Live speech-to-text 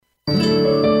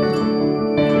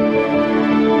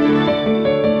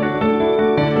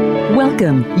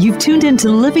Welcome. You've tuned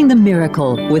into Living the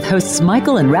Miracle with hosts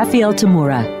Michael and Raphael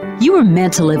Tamura. You were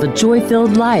meant to live a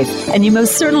joy-filled life, and you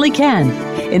most certainly can.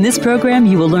 In this program,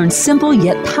 you will learn simple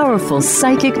yet powerful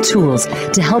psychic tools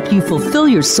to help you fulfill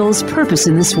your soul's purpose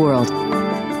in this world.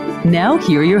 Now,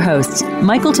 here are your hosts,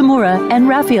 Michael Tamura and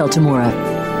Raphael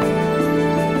Tamura.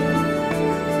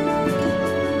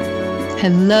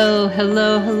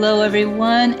 Hello,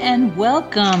 everyone, and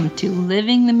welcome to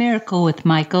Living the Miracle with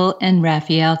Michael and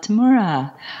Raphael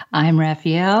Tamura. I'm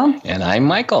Raphael. And I'm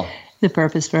Michael. The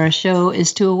purpose for our show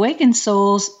is to awaken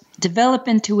souls, develop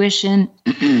intuition,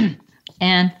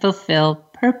 and fulfill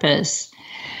purpose.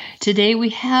 Today we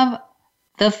have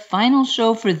the final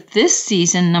show for this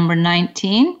season, number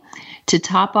 19, to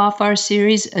top off our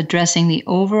series addressing the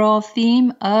overall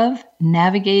theme of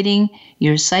navigating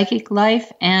your psychic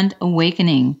life and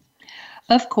awakening.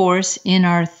 Of course, in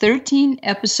our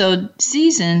 13-episode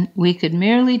season, we could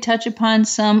merely touch upon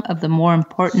some of the more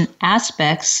important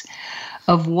aspects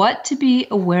of what to be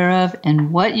aware of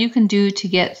and what you can do to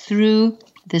get through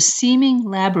the seeming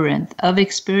labyrinth of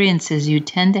experiences you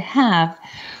tend to have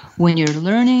when you're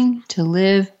learning to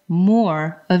live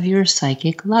more of your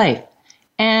psychic life.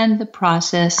 And the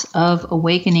process of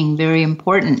awakening, very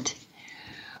important.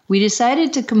 We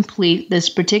decided to complete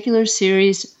this particular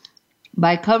series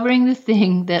by covering the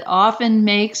thing that often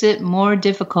makes it more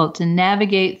difficult to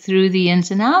navigate through the ins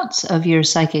and outs of your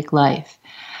psychic life.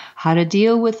 How to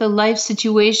deal with a life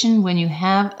situation when you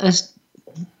have a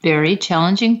very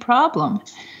challenging problem.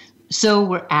 So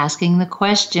we're asking the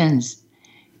questions.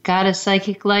 Got a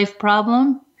psychic life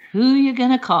problem? Who you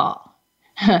gonna call?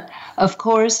 Of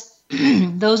course,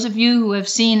 those of you who have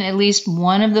seen at least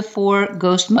one of the 4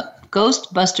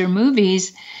 Ghostbuster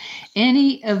movies,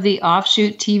 any of the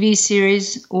offshoot TV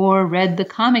series, or read the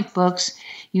comic books,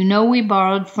 you know we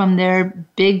borrowed from their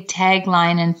big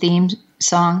tagline and theme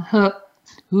song,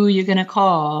 Who You Gonna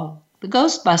Call? The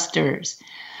Ghostbusters.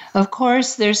 Of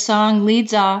course, their song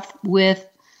leads off with,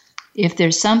 if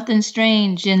there's something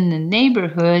strange in the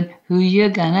neighborhood, who you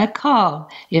gonna call?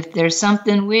 If there's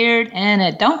something weird and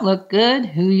it don't look good,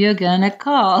 who you gonna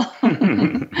call?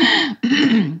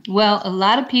 Well, a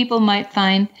lot of people might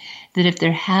find that if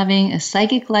they're having a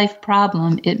psychic life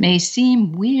problem, it may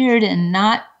seem weird and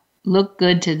not look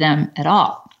good to them at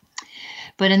all.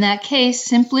 But in that case,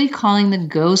 simply calling the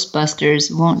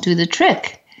Ghostbusters won't do the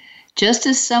trick. Just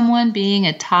as someone being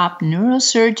a top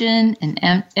neurosurgeon,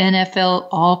 an NFL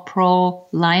All-Pro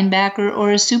linebacker,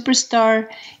 or a superstar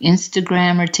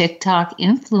Instagram or TikTok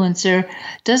influencer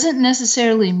doesn't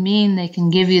necessarily mean they can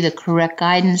give you the correct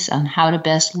guidance on how to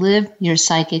best live your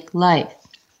psychic life.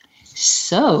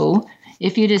 So,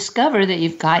 if you discover that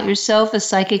you've got yourself a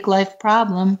psychic life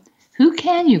problem, who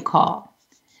can you call?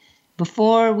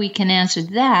 Before we can answer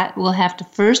that, we'll have to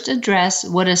first address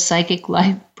what a psychic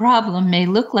life problem may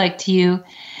look like to you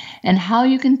and how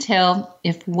you can tell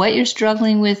if what you're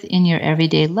struggling with in your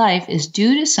everyday life is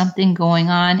due to something going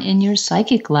on in your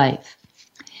psychic life.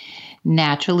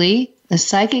 Naturally, a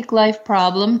psychic life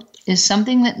problem is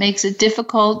something that makes it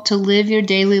difficult to live your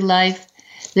daily life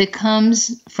that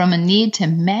comes from a need to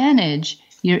manage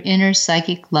your inner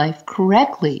psychic life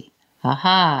correctly.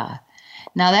 Aha!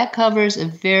 Now that covers a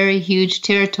very huge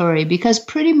territory because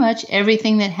pretty much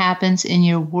everything that happens in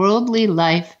your worldly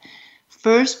life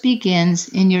first begins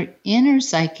in your inner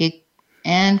psychic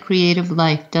and creative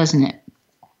life, doesn't it?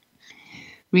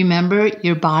 Remember,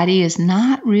 your body is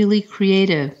not really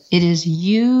creative. It is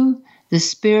you, the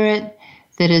spirit,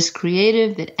 that is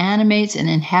creative, that animates and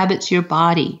inhabits your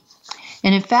body.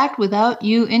 And in fact, without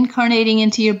you incarnating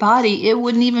into your body, it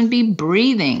wouldn't even be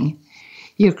breathing.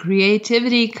 Your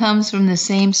creativity comes from the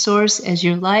same source as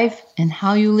your life, and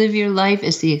how you live your life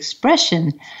is the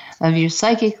expression of your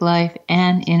psychic life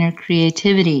and inner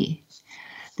creativity.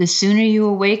 The sooner you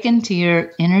awaken to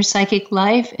your inner psychic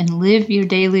life and live your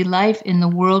daily life in the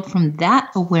world from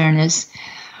that awareness,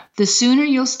 the sooner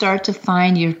you'll start to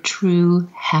find your true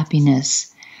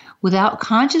happiness. Without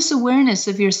conscious awareness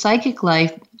of your psychic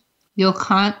life, you'll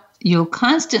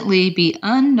constantly be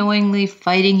unknowingly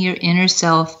fighting your inner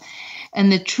self and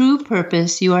the true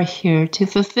purpose you are here to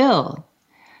fulfill.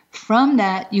 From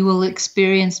that, you will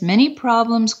experience many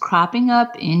problems cropping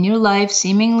up in your life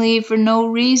seemingly for no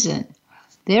reason.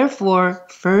 Therefore,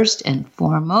 first and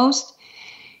foremost,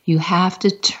 you have to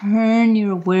turn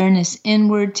your awareness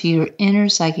inward to your inner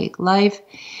psychic life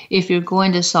if you're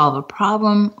going to solve a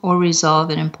problem or resolve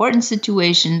an important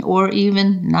situation or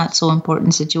even not so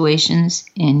important situations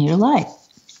in your life.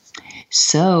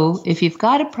 So, if you've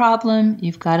got a problem,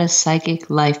 you've got a psychic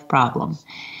life problem.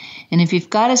 And if you've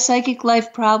got a psychic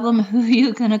life problem, who are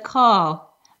you going to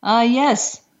call?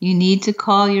 Yes, you need to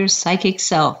call your psychic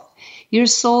self, your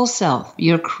soul self,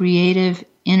 your creative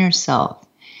inner self.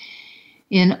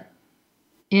 In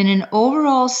an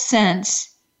overall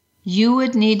sense, you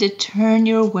would need to turn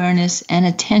your awareness and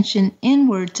attention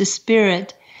inward to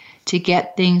spirit to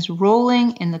get things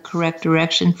rolling in the correct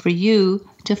direction for you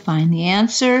to find the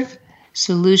answer,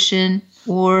 solution,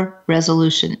 or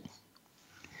resolution.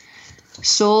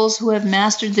 Souls who have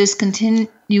mastered this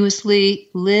continuously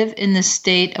live in the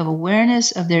state of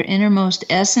awareness of their innermost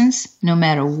essence, no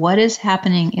matter what is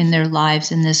happening in their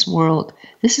lives in this world.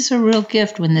 This is a real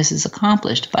gift when this is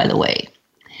accomplished, by the way.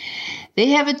 They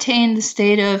have attained the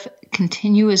state of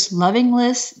continuous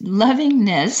lovingness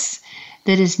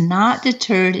that is not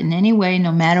deterred in any way,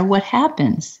 no matter what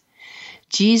happens.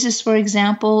 Jesus, for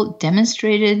example,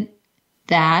 demonstrated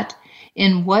that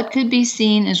in what could be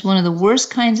seen as one of the worst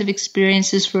kinds of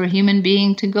experiences for a human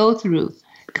being to go through: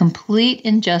 complete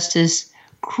injustice,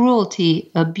 cruelty,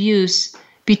 abuse,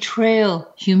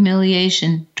 betrayal,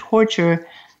 humiliation, torture,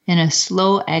 and a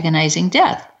slow, agonizing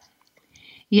death.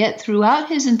 Yet throughout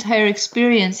his entire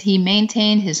experience, he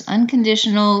maintained his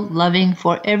unconditional loving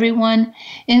for everyone,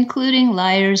 including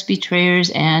liars, betrayers,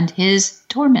 and his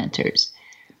tormentors.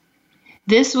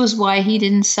 This was why he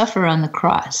didn't suffer on the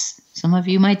cross. Some of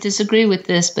you might disagree with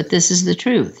this, but this is the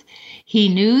truth. He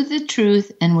knew the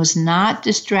truth and was not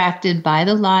distracted by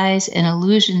the lies and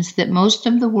illusions that most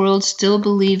of the world still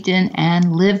believed in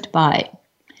and lived by.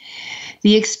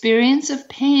 The experience of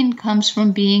pain comes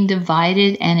from being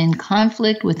divided and in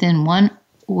conflict within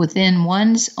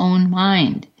one's own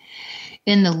mind.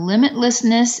 In the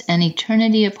limitlessness and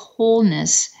eternity of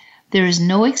wholeness, there is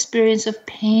no experience of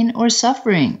pain or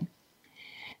suffering.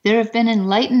 There have been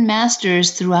enlightened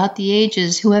masters throughout the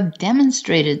ages who have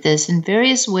demonstrated this in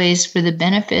various ways for the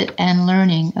benefit and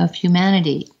learning of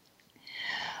humanity.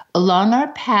 Along our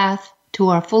path to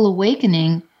our full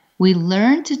awakening, we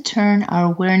learn to turn our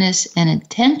awareness and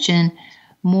attention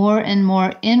more and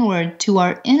more inward to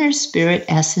our inner spirit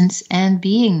essence and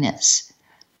beingness.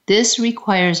 This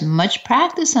requires much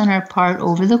practice on our part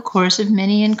over the course of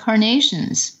many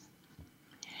incarnations.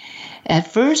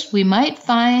 At first, we might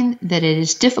find that it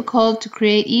is difficult to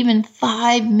create even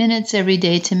 5 minutes every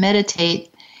day to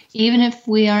meditate, even if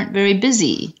we aren't very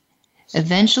busy.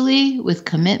 Eventually, with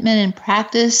commitment and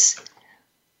practice,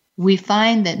 we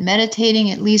find that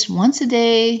meditating at least once a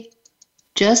day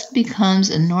just becomes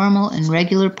a normal and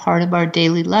regular part of our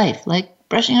daily life, like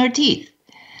brushing our teeth.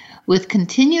 With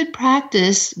continued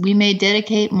practice, we may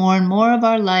dedicate more and more of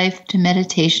our life to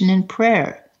meditation and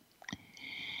prayer.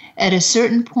 At a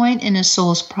certain point in a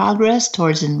soul's progress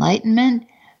towards enlightenment,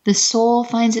 the soul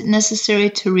finds it necessary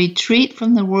to retreat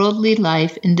from the worldly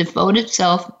life and devote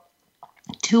itself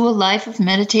to a life of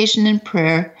meditation and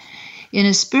prayer in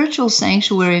a spiritual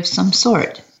sanctuary of some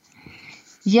sort.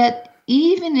 Yet,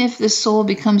 even if the soul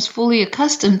becomes fully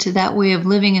accustomed to that way of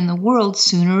living in the world,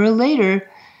 sooner or later,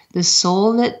 the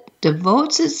soul that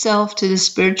devotes itself to the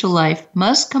spiritual life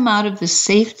must come out of the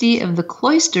safety of the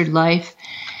cloistered life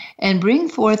and bring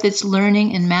forth its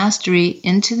learning and mastery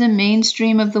into the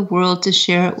mainstream of the world to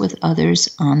share it with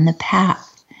others on the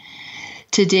path.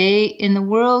 Today, in the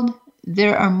world,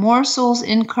 there are more souls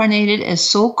incarnated as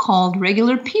so-called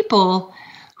regular people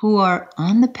who are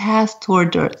on the path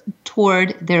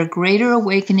toward their greater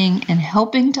awakening and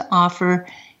helping to offer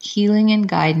healing and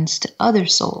guidance to other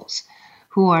souls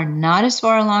who are not as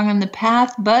far along on the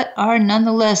path but are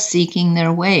nonetheless seeking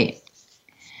their way.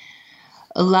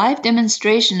 A live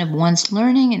demonstration of one's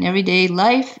learning in everyday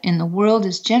life in the world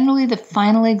is generally the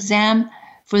final exam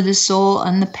for the soul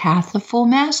on the path of full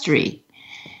mastery.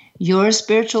 Your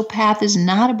spiritual path is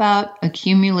not about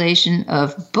accumulation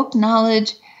of book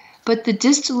knowledge, but the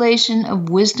distillation of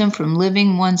wisdom from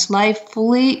living one's life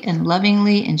fully and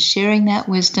lovingly and sharing that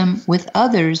wisdom with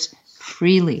others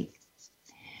freely.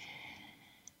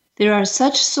 There are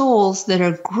such souls that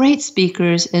are great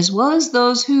speakers as well as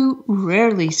those who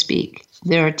rarely speak.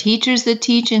 There are teachers that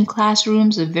teach in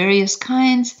classrooms of various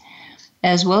kinds,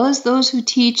 as well as those who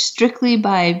teach strictly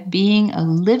by being a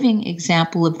living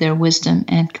example of their wisdom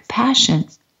and compassion.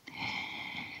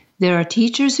 There are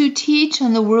teachers who teach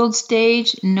on the world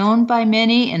stage, known by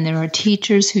many, and there are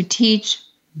teachers who teach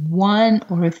one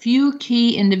or a few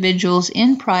key individuals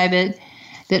in private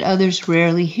that others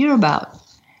rarely hear about.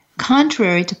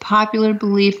 Contrary to popular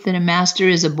belief that a master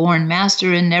is a born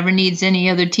master and never needs any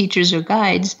other teachers or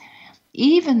guides,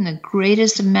 even the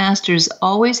greatest of masters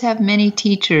always have many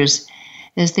teachers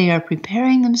as they are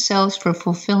preparing themselves for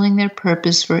fulfilling their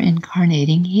purpose for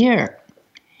incarnating here.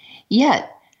 Yet,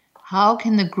 how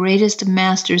can the greatest of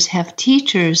masters have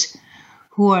teachers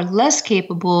who are less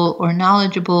capable or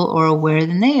knowledgeable or aware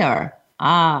than they are?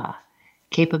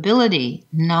 Capability,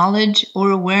 knowledge,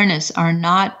 or awareness are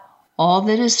not all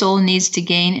that a soul needs to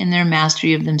gain in their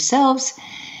mastery of themselves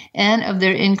and of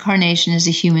their incarnation as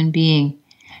a human being.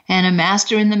 And a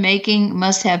master in the making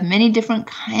must have many different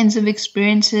kinds of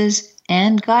experiences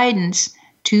and guidance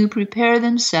to prepare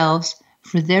themselves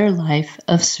for their life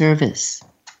of service.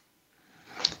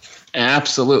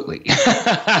 Absolutely.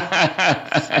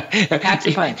 Pack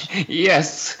the punch.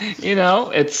 Yes.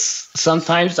 It's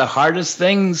sometimes the hardest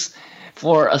things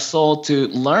for a soul to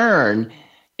learn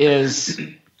is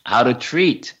how to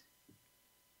treat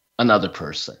another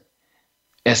person.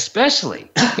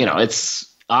 Especially,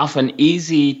 it's often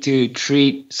easy to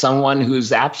treat someone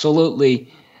who's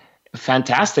absolutely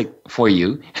fantastic for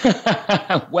you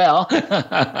well,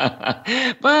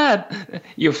 but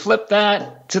you flip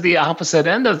that to the opposite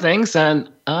end of things and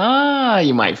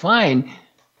you might find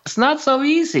it's not so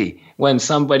easy when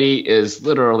somebody is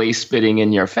literally spitting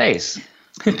in your face.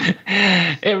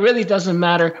 It really doesn't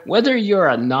matter whether you're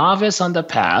a novice on the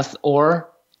path or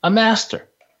a master.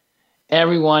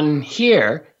 Everyone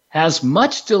here has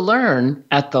much to learn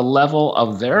at the level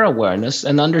of their awareness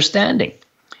and understanding.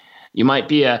 You might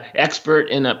be an expert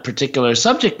in a particular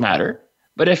subject matter,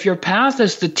 but if your path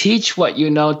is to teach what you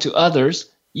know to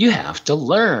others, you have to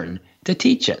learn to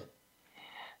teach it.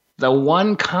 The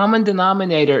one common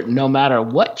denominator, no matter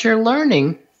what you're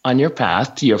learning on your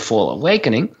path to your full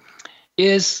awakening,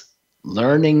 is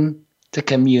learning to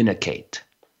communicate.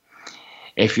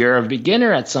 If you're a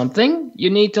beginner at something, you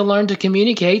need to learn to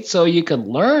communicate so you can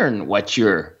learn what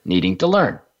you're needing to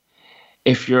learn.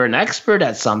 If you're an expert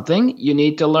at something, you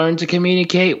need to learn to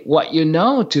communicate what you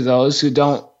know to those who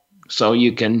don't, so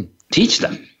you can teach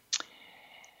them.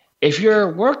 If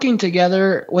you're working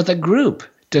together with a group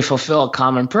to fulfill a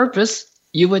common purpose,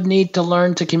 you would need to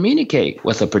learn to communicate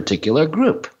with a particular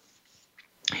group.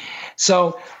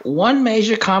 So one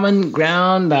major common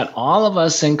ground that all of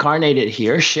us incarnated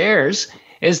here shares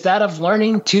is that of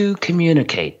learning to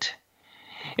communicate.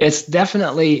 It's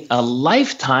definitely a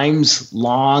lifetime's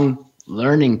long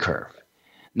learning curve,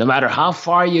 no matter how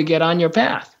far you get on your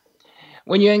path.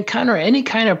 When you encounter any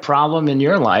kind of problem in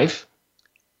your life,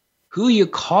 who you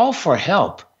call for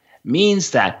help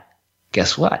means that,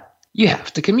 guess what? You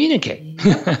have to communicate.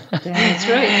 That's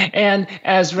right. And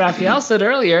as Raphael said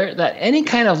earlier, that any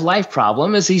kind of life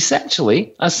problem is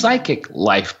essentially a psychic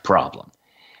life problem,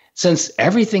 since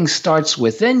everything starts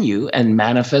within you and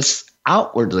manifests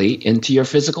outwardly into your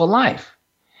physical life.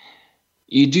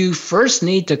 You do first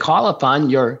need to call upon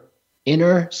your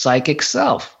inner psychic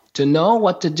self to know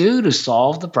what to do to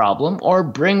solve the problem or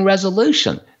bring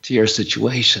resolution to your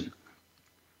situation.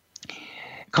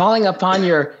 Calling upon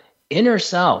your inner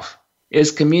self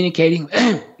is communicating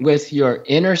with your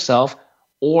inner self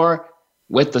or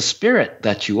with the spirit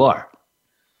that you are.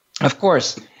 Of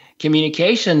course,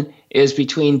 communication is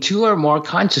between two or more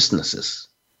consciousnesses,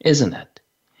 isn't it?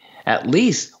 At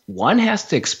least one has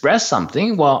to express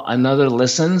something while another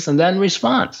listens and then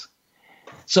responds.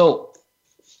 So,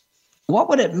 what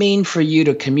would it mean for you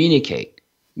to communicate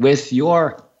with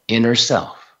your inner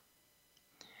self?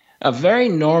 A very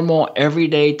normal,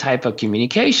 everyday type of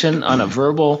communication on a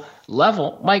verbal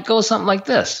level might go something like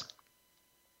this.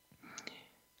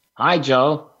 Hi,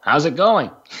 Joe. How's it going?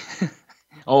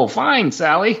 Oh, fine,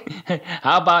 Sally.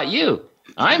 How about you?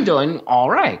 I'm doing all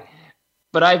right,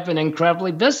 but I've been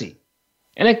incredibly busy.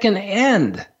 And it can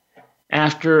end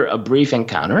after a brief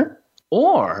encounter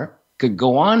or could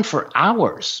go on for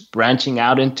hours, branching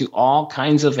out into all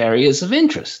kinds of areas of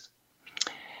interest.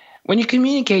 When you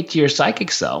communicate to your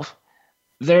psychic self,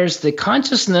 there's the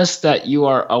consciousness that you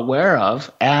are aware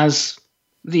of as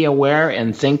the aware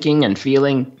and thinking and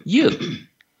feeling you.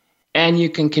 And you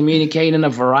can communicate in a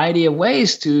variety of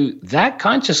ways to that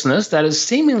consciousness that is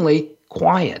seemingly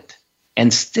quiet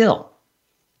and still,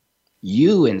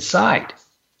 you inside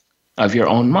of your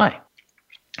own mind.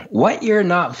 What you're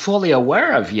not fully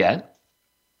aware of yet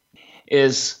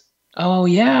is, oh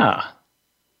yeah,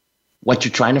 what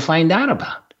you're trying to find out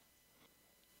about.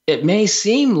 It may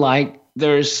seem like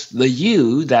there's the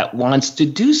you that wants to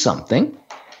do something,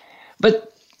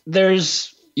 but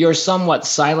there's your somewhat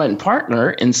silent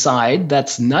partner inside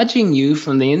that's nudging you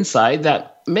from the inside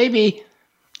that maybe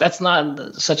that's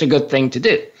not such a good thing to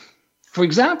do. For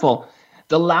example,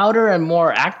 the louder and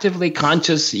more actively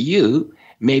conscious you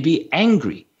may be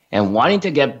angry and wanting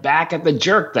to get back at the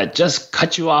jerk that just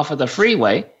cut you off of the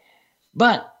freeway,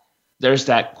 but there's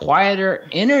that quieter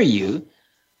inner you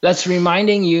that's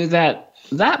reminding you that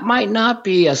that might not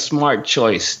be a smart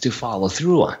choice to follow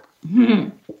through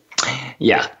on.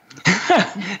 Yeah.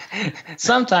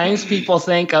 Sometimes people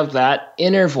think of that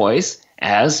inner voice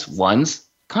as one's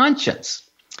conscience.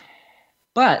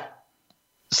 But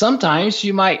sometimes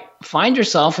you might find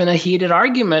yourself in a heated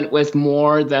argument with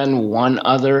more than one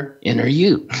other inner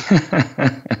you.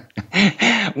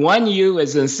 One you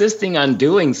is insisting on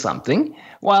doing something,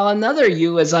 while another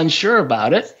you is unsure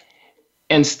about it,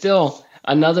 and still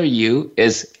another you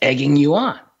is egging you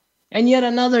on. And yet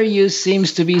another you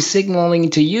seems to be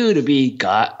signaling to you to be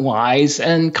wise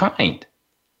and kind.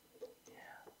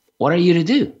 What are you to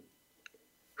do?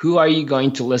 Who are you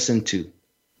going to listen to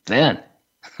then?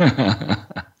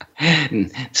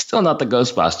 Still not the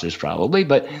Ghostbusters, probably,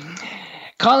 but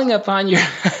calling upon your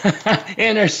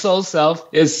inner soul self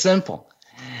is simple.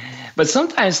 But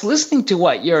sometimes listening to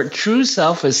what your true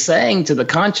self is saying to the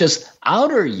conscious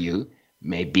outer you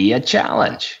may be a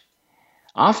challenge.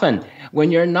 Often,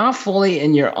 when you're not fully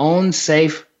in your own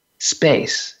safe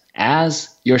space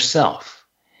as yourself,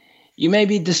 you may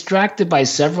be distracted by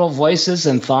several voices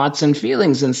and thoughts and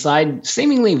feelings inside,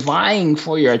 seemingly vying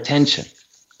for your attention.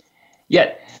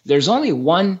 Yet, there's only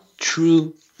one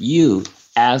true you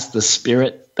as the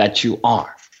spirit that you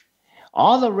are.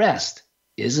 All the rest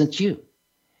isn't you.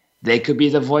 They could be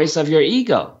the voice of your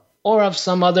ego or of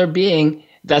some other being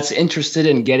that's interested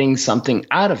in getting something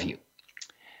out of you.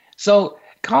 So,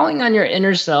 calling on your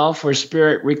inner self or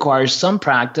spirit requires some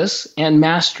practice and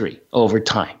mastery over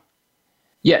time.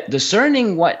 Yet,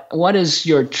 discerning what is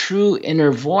your true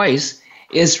inner voice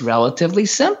is relatively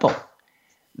simple.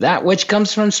 That which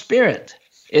comes from spirit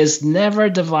is never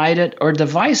divided or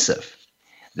divisive.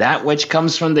 That which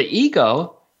comes from the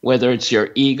ego, whether it's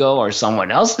your ego or someone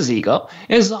else's ego,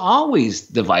 is always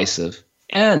divisive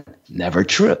and never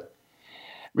true.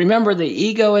 Remember, the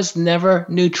ego is never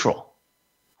neutral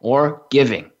or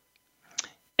giving.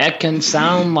 It can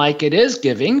sound like it is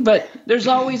giving, but there's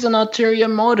always an ulterior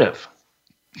motive.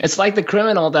 It's like the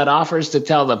criminal that offers to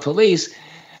tell the police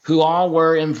who all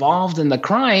were involved in the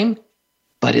crime,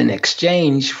 but in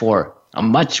exchange for a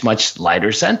much, much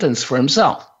lighter sentence for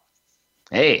himself.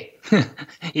 Hey,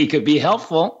 he could be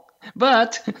helpful,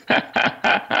 but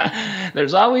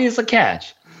there's always a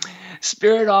catch.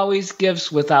 Spirit always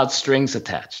gives without strings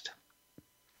attached.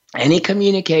 Any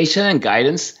communication and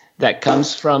guidance that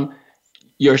comes from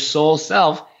your soul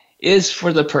self is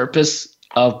for the purpose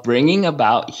of bringing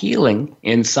about healing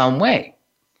in some way.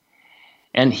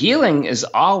 And healing is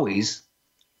always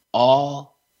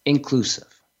all-inclusive.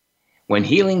 When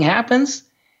healing happens,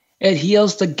 it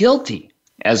heals the guilty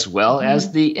as well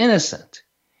as the innocent,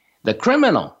 the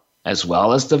criminal as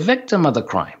well as the victim of the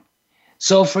crime.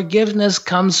 So forgiveness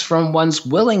comes from one's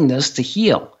willingness to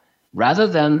heal rather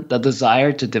than the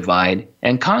desire to divide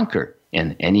and conquer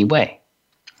in any way.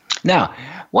 Now,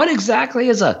 what exactly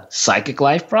is a psychic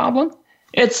life problem?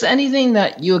 It's anything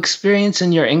that you experience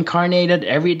in your incarnated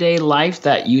everyday life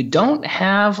that you don't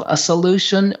have a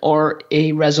solution or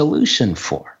a resolution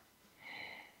for.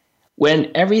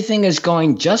 When everything is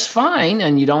going just fine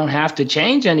and you don't have to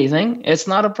change anything, it's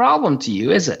not a problem to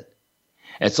you, is it?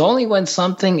 It's only when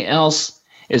something else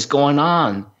is going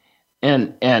on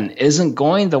and isn't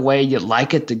going the way you'd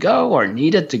like it to go or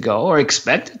need it to go or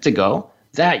expect it to go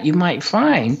that you might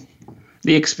find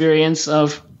the experience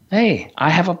of, hey, I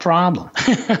have a problem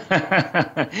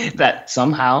that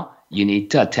somehow you need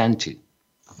to attend to.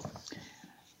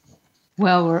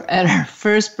 Well, we're at our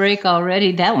first break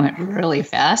already. That went really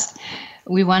fast.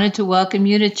 We wanted to welcome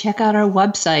you to check out our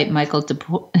website,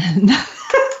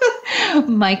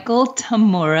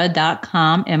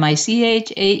 michaeltamura.com,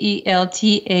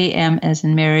 MICHAELTAM as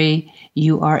in Mary,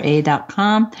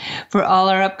 URA.com, for all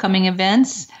our upcoming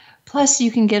events. Plus,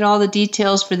 you can get all the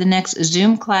details for the next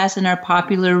Zoom class in our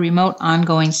popular remote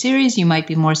ongoing series, You Might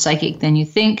Be More Psychic Than You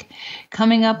Think,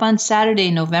 coming up on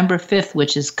Saturday, November 5th,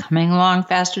 which is coming along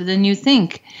faster than you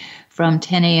think, from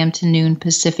 10 a.m. to noon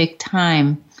Pacific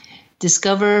time.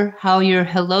 Discover how your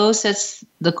hello sets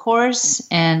the course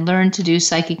and learn to do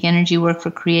psychic energy work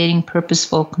for creating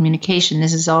purposeful communication.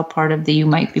 This is all part of the You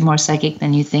Might Be More Psychic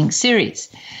Than You Think series.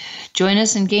 Join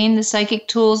us and gain the psychic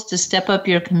tools to step up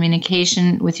your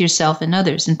communication with yourself and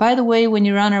others. And by the way, when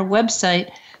you're on our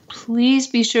website, please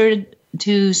be sure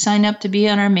to sign up to be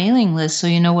on our mailing list so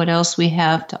you know what else we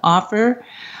have to offer.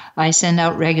 I send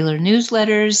out regular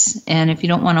newsletters, and if you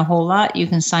don't want a whole lot, you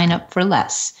can sign up for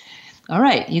less. All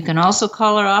right, you can also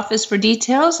call our office for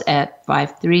details at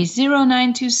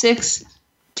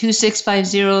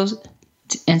 530-926-2650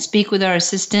 and speak with our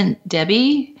assistant,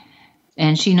 Debbie,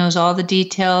 and she knows all the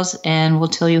details and will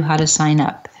tell you how to sign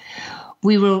up.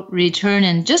 We will return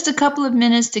in just a couple of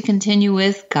minutes to continue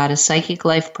with Got a Psychic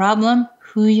Life Problem?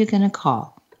 Who are you going to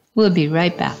call? We'll be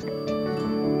right back.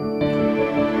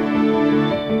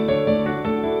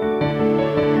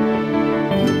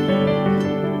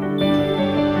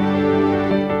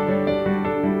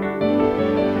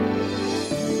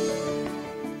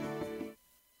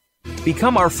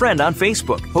 Become our friend on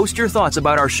Facebook. Post your thoughts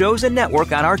about our shows and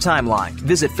network on our timeline.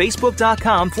 Visit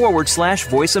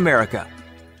facebook.com/Voice America.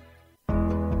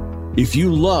 If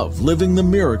you love Living the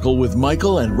Miracle with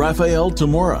Michael and Raphael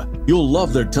Tamura, you'll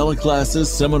love their teleclasses,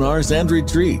 seminars, and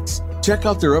retreats. Check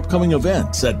out their upcoming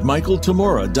events at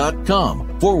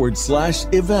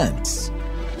michaeltamura.com/events.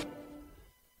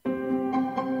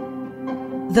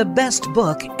 The best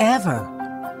book ever.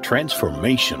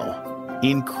 Transformational.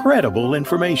 Incredible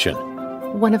information.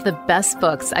 One of the best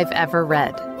books I've ever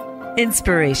read.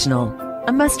 Inspirational.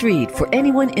 A must-read for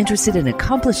anyone interested in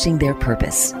accomplishing their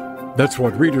purpose. That's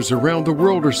what readers around the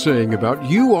world are saying about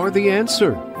You Are the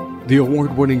Answer, the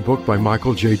award-winning book by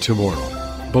Michael J.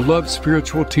 Tamura, beloved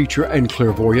spiritual teacher and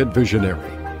clairvoyant visionary.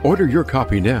 Order your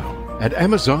copy now at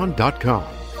Amazon.com.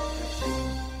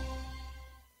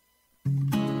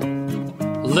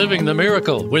 Living the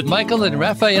Miracle with Michael and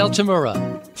Raphael Tamura.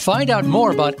 Find out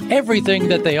more about everything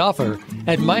that they offer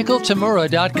at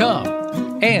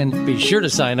michaeltamura.com. And be sure to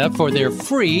sign up for their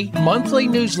free monthly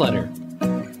newsletter.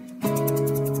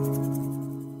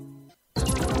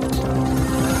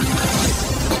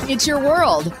 It's your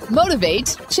world.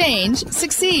 Motivate, change,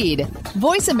 succeed.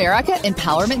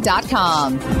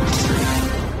 VoiceAmericaEmpowerment.com.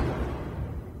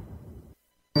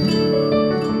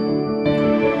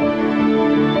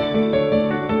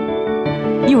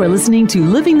 You are listening to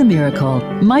Living the Miracle.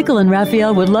 Michael and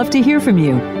Raphael would love to hear from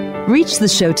you. Reach the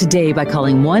show today by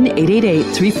calling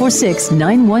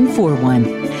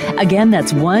 1-888-346-9141. Again,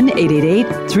 that's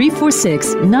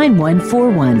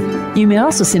 1-888-346-9141. You may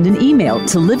also send an email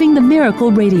to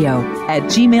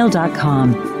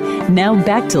livingthemiracleradio@gmail.com. Now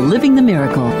back to Living the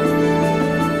Miracle.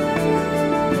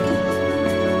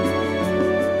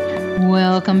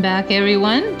 Welcome back,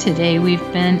 everyone. Today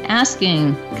we've been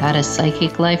asking, got a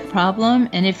psychic life problem?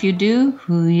 And if you do,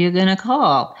 who are you going to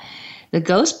call? The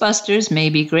Ghostbusters may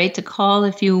be great to call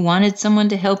if you wanted someone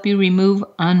to help you remove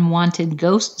unwanted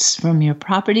ghosts from your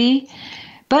property,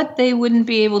 but they wouldn't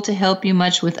be able to help you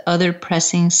much with other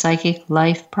pressing psychic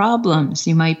life problems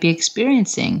you might be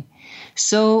experiencing.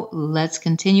 So let's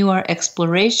continue our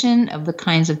exploration of the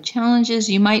kinds of challenges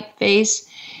you might face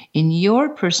in your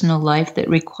personal life that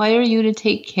require you to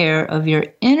take care of your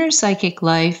inner psychic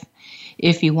life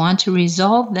if you want to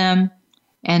resolve them,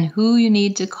 and who you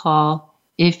need to call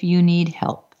if you need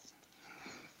help.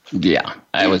 Yeah,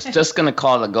 I was just going to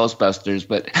call the Ghostbusters,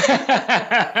 but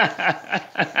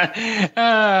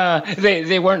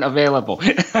they weren't available.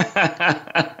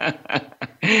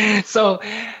 So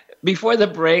before the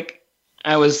break,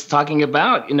 I was talking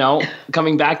about,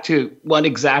 coming back to what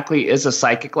exactly is a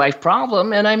psychic life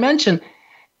problem. And I mentioned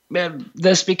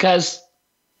this because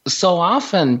so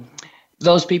often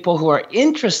those people who are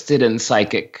interested in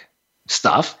psychic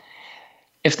stuff,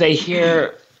 if they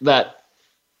hear that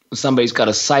somebody's got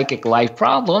a psychic life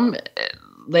problem,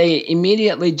 they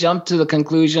immediately jump to the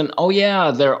conclusion, oh yeah,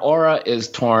 their aura is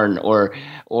torn, or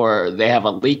they have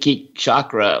a leaky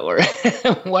chakra, or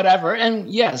whatever. And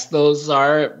yes, those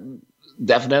are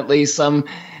definitely some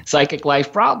psychic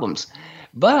life problems.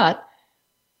 But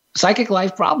psychic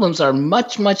life problems are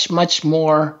much, much, much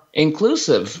more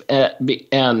inclusive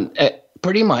and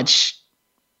pretty much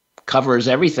covers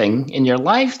everything in your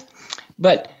life.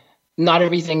 But not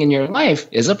everything in your life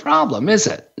is a problem, is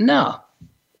it? No.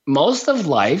 Most of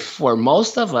life, for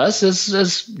most of us,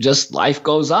 is just life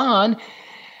goes on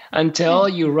until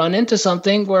you run into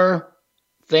something where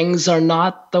things are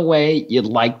not the way you'd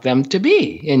like them to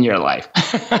be in your life.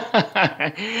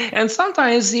 And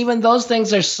sometimes even those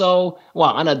things are so,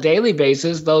 on a daily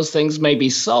basis, those things may be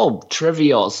so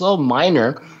trivial, so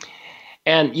minor,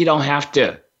 and you don't have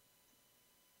to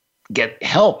get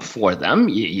help for them.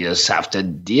 You just have to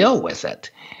deal with it.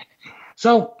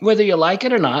 So whether you like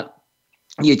it or not,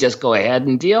 you just go ahead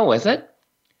and deal with it.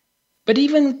 But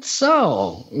even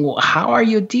so, how are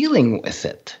you dealing with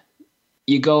it?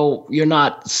 You're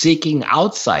not seeking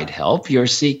outside help. You're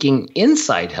seeking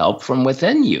inside help from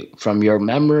within you, from your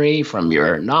memory, from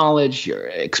your knowledge, your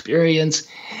experience,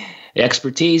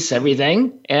 expertise,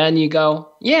 everything. And you go,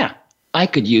 yeah, I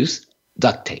could use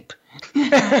duct tape.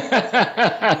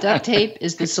 Duct tape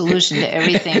is the solution to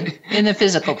everything in the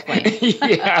physical plane.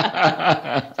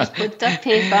 Yeah. Just put duct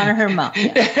tape on her mouth.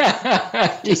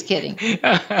 Yeah. Just kidding.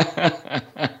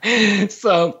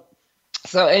 So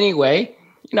anyway,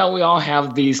 we all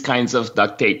have these kinds of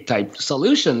duct tape type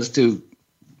solutions to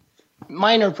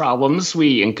minor problems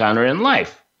we encounter in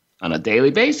life on a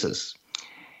daily basis.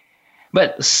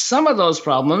 But some of those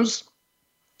problems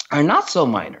are not so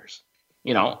minor.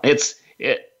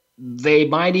 They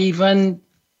might even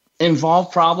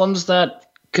involve problems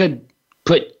that could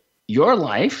put your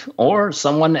life or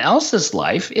someone else's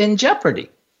life in jeopardy.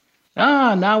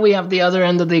 Now we have the other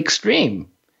end of the extreme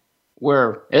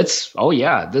where it's, oh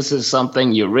yeah, this is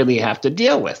something you really have to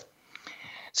deal with.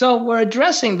 So we're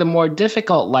addressing the more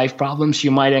difficult life problems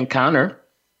you might encounter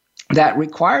that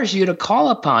requires you to call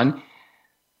upon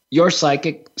your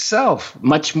psychic self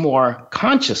much more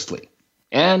consciously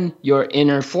and your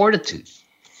inner fortitude.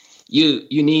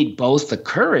 You need both the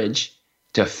courage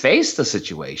to face the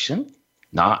situation,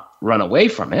 not run away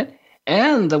from it,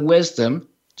 and the wisdom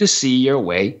to see your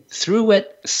way through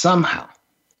it somehow,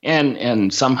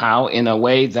 and somehow in a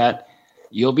way that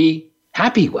you'll be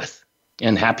happy with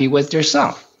and happy with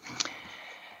yourself.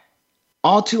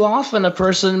 All too often, a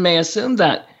person may assume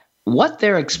that what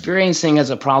they're experiencing as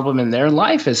a problem in their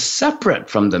life is separate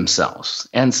from themselves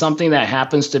and something that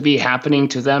happens to be happening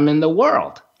to them in the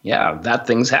world. Yeah, that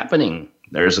thing's happening.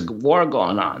 There's a war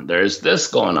going on. There's this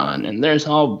going on. And there's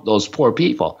all those poor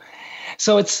people.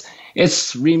 So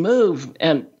it's removed.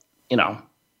 And,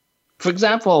 for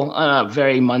example, on a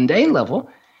very mundane level,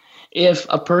 if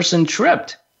a person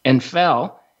tripped and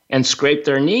fell and scraped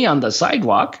their knee on the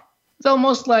sidewalk, they'll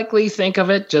most likely think of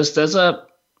it just as a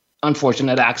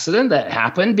unfortunate accident that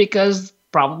happened because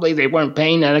probably they weren't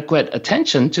paying adequate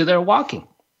attention to their walking.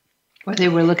 Or they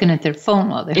were looking at their phone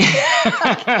while they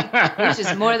were which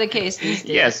is more the case these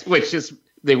days. Yes, which is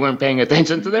they weren't paying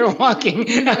attention to their walking.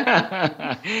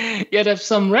 Yet if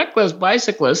some reckless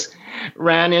bicyclist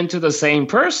ran into the same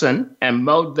person and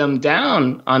mowed them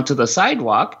down onto the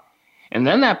sidewalk, and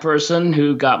then that person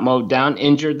who got mowed down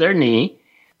injured their knee,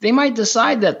 they might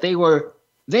decide that they were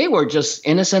just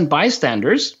innocent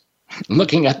bystanders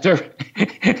looking at their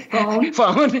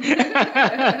phone,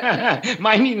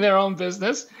 minding their own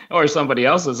business, or somebody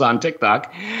else's on TikTok,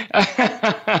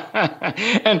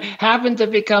 and happen to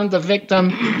become the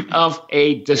victim of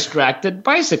a distracted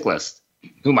bicyclist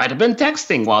who might have been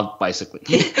texting while bicycling.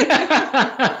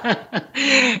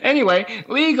 Anyway,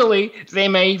 legally, they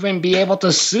may even be able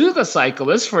to sue the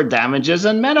cyclist for damages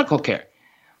and medical care.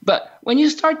 But when you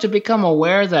start to become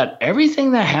aware that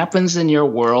everything that happens in your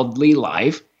worldly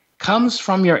life comes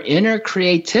from your inner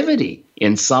creativity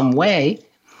in some way,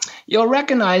 you'll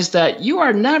recognize that you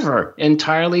are never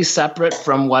entirely separate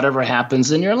from whatever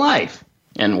happens in your life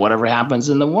and whatever happens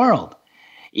in the world,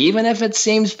 even if it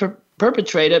seems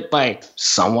perpetrated by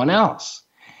someone else.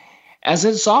 As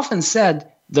it's often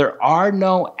said, there are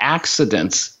no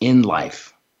accidents in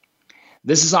life.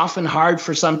 This is often hard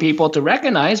for some people to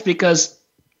recognize because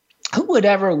who would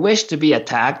ever wish to be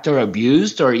attacked or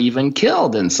abused or even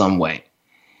killed in some way?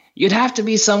 You'd have to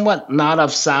be somewhat not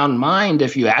of sound mind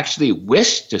if you actually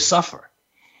wish to suffer.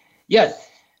 Yet,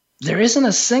 there isn't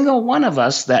a single one of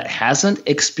us that hasn't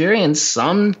experienced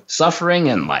some suffering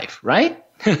in life, right?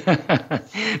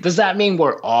 Does that mean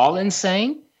we're all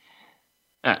insane?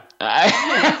 I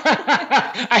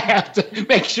have to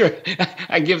make sure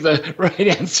I give the right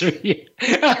answer here.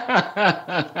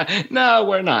 No,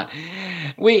 we're not.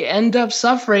 We end up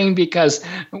suffering because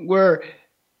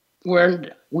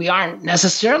we aren't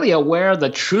necessarily aware of the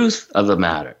truth of the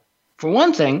matter. For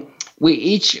one thing, we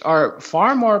each are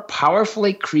far more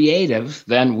powerfully creative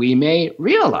than we may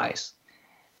realize.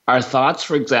 Our thoughts,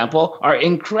 for example, are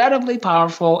incredibly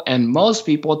powerful, and most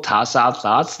people toss out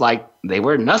thoughts like they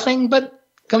were nothing but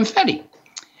confetti.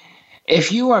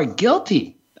 If you are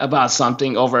guilty about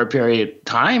something over a period of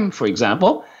time, for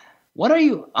example, what are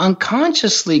you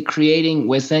unconsciously creating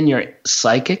within your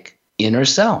psychic inner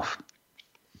self?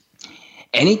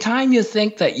 Anytime you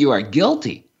think that you are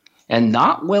guilty and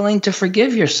not willing to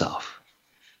forgive yourself,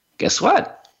 guess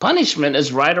what? Punishment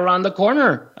is right around the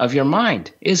corner of your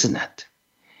mind, isn't it?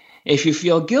 If you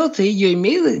feel guilty, you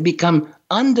immediately become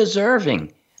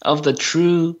undeserving of the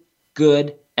true,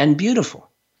 good, and beautiful.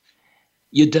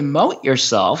 You demote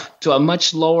yourself to a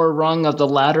much lower rung of the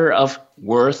ladder of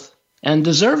worth and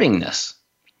deservingness.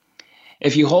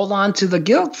 If you hold on to the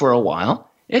guilt for a while,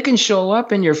 it can show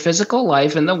up in your physical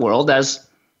life in the world as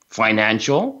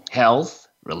financial, health,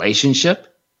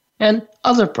 relationship, and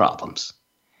other problems.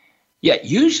 Yet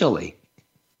usually,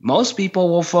 most people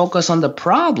will focus on the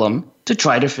problem to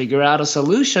try to figure out a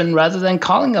solution rather than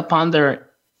calling upon their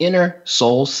inner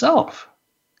soul self.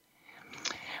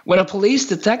 When a police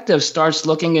detective starts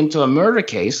looking into a murder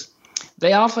case,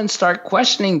 they often start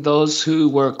questioning those who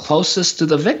were closest to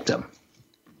the victim.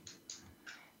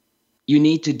 You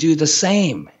need to do the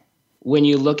same when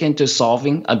you look into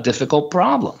solving a difficult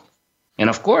problem. And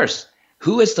of course,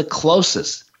 who is the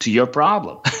closest to your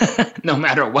problem? No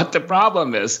matter what the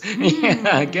problem is.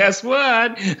 Yeah, guess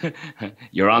what?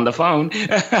 You're on the phone.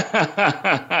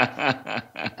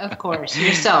 Of course,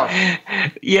 yourself.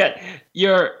 Yet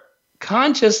your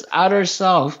conscious outer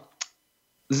self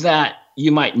that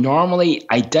you might normally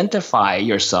identify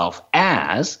yourself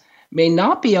as may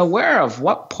not be aware of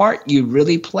what part you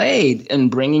really played in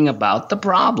bringing about the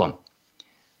problem.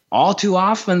 All too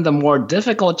often, the more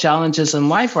difficult challenges in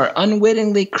life are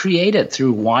unwittingly created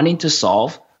through wanting to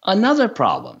solve another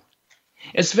problem.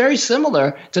 It's very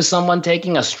similar to someone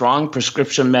taking a strong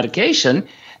prescription medication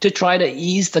to try to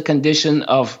ease the condition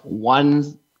of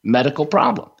one medical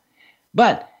problem.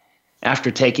 But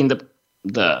after taking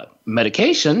the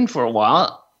medication for a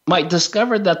while, might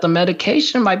discover that the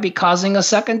medication might be causing a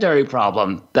secondary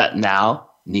problem that now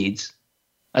needs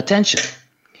attention.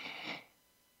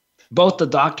 Both the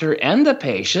doctor and the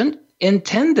patient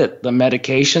intended the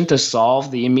medication to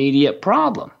solve the immediate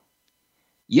problem.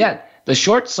 Yet, the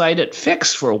short-sighted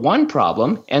fix for one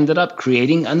problem ended up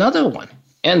creating another one,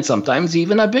 and sometimes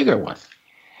even a bigger one.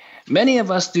 Many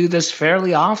of us do this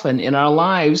fairly often in our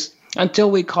lives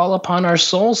until we call upon our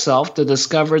soul self to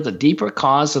discover the deeper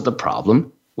cause of the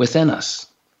problem within us.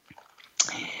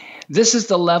 This is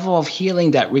the level of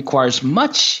healing that requires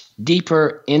much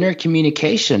deeper inner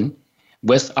communication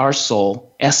with our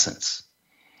soul essence.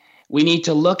 We need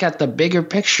to look at the bigger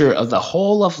picture of the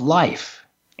whole of life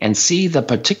and see the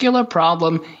particular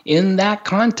problem in that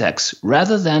context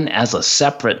rather than as a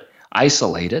separate,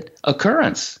 isolated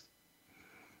occurrence.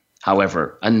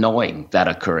 However annoying that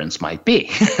occurrence might be.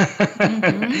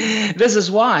 Mm-hmm. This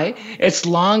is why it's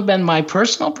long been my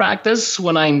personal practice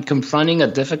when I'm confronting a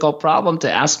difficult problem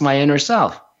to ask my inner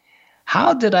self,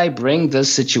 how did I bring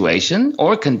this situation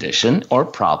or condition or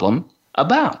problem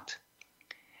about?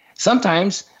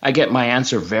 Sometimes I get my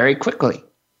answer very quickly.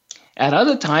 At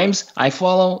other times, I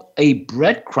follow a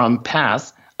breadcrumb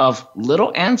path of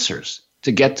little answers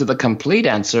to get to the complete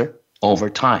answer over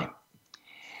time.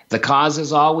 The cause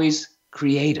is always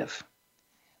creative.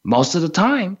 Most of the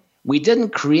time, we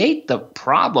didn't create the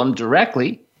problem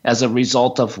directly as a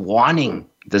result of wanting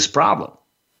this problem.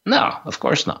 No, of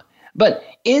course not. But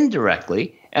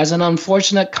indirectly, as an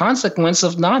unfortunate consequence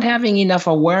of not having enough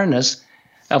awareness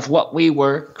of what we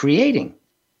were creating.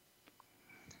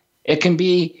 It can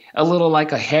be a little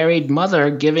like a harried mother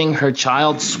giving her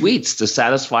child sweets to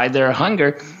satisfy their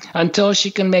hunger until she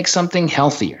can make something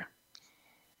healthier.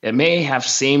 It may have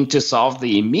seemed to solve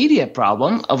the immediate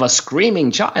problem of a screaming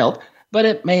child, but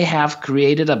it may have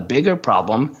created a bigger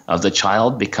problem of the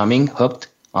child becoming hooked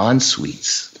on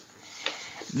sweets.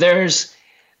 There's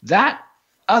that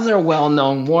other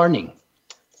well-known warning.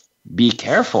 Be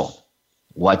careful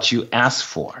what you ask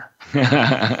for.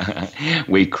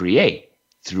 We create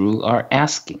through our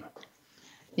asking.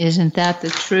 Isn't that the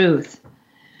truth?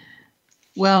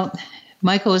 Well,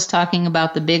 Michael was talking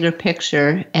about the bigger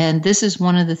picture, and this is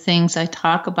one of the things I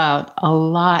talk about a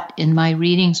lot in my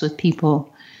readings with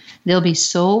people. They'll be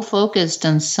so focused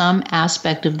on some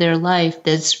aspect of their life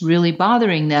that's really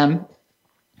bothering them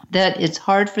that it's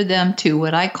hard for them to,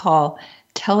 what I call,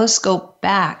 telescope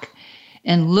back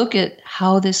and look at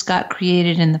how this got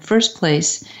created in the first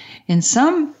place. And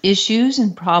some issues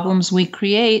and problems we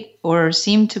create or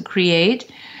seem to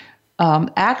create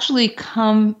actually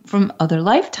come from other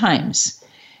lifetimes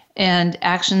and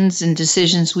actions and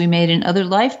decisions we made in other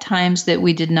lifetimes that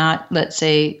we did not, let's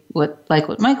say, what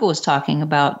Michael was talking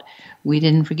about. We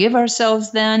didn't forgive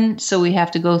ourselves then, so we have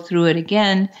to go through it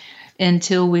again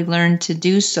until we learn to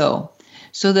do so.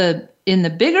 So in the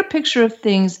bigger picture of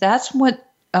things, that's what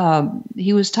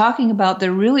he was talking about.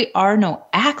 There really are no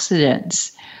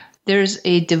accidents. There's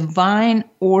a divine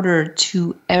order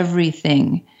to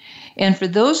everything. And for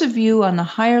those of you on the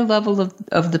higher level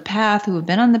of the path, who have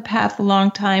been on the path a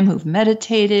long time, who've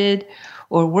meditated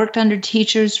or worked under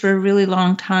teachers for a really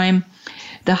long time,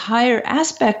 the higher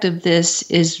aspect of this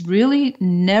is really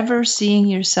never seeing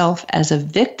yourself as a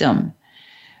victim.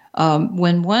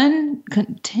 When one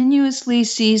continuously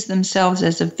sees themselves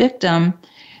as a victim,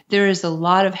 there is a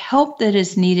lot of help that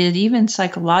is needed, even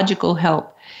psychological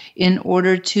help, in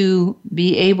order to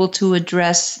be able to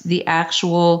address the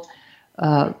actual,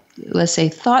 let's say,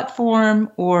 thought form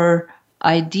or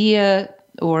idea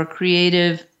or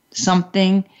creative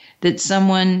something that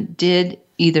someone did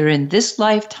either in this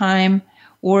lifetime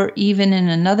or even in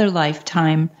another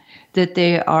lifetime that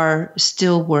they are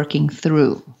still working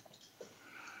through.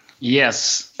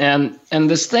 Yes, and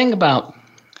this thing about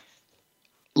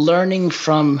learning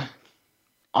from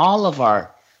all of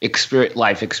our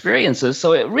life experiences,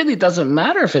 so it really doesn't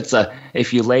matter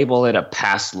if you label it a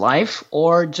past life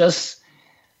or just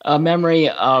a memory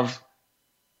of,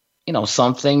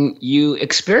 something you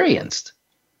experienced,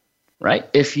 right?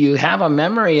 If you have a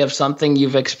memory of something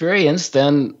you've experienced,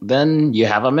 then you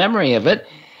have a memory of it,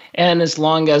 and as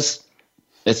long as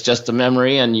it's just a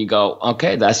memory, and you go,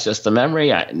 okay, that's just a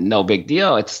memory. No big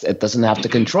deal. It doesn't have to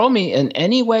control me in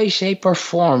any way, shape, or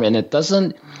form, and it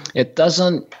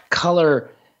doesn't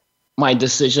color my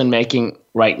decision making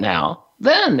right now.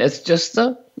 Then it's just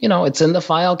it's in the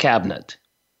file cabinet.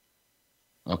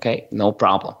 Okay, no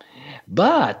problem.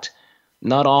 But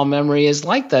not all memory is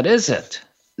like that, is it?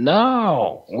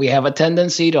 No, we have a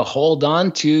tendency to hold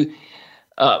on to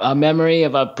a memory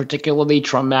of a particularly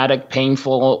traumatic,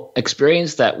 painful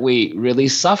experience that we really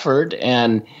suffered,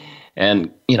 and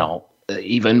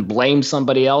even blame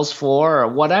somebody else for, or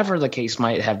whatever the case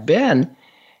might have been.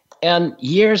 And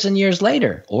years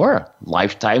later, or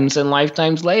lifetimes and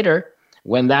lifetimes later,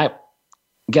 when that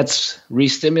gets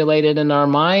re-stimulated in our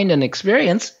mind and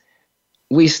experience,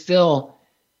 we still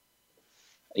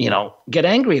get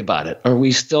angry about it, or we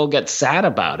still get sad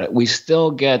about it. We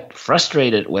still get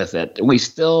frustrated with it. We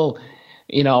still,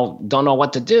 don't know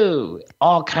what to do.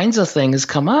 All kinds of things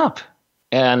come up.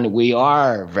 And we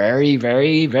are very,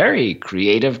 very, very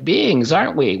creative beings,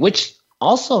 aren't we? Which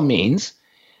also means,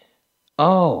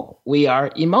 we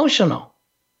are emotional.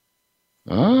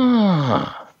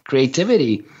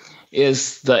 Creativity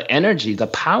is the energy, the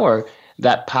power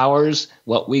that powers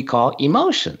what we call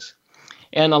emotions.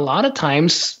 And a lot of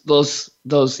times, those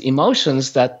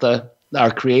emotions that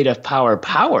our creative power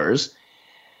powers,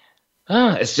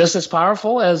 it's just as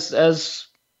powerful as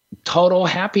total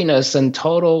happiness and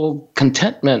total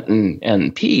contentment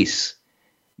and peace.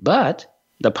 But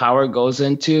the power goes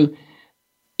into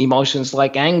emotions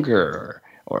like anger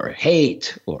or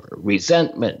hate or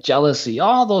resentment, jealousy,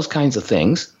 all those kinds of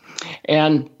things,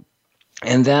 and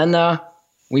then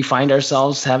we find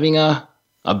ourselves having a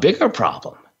bigger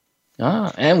problem.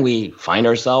 And we find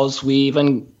ourselves, we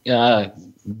even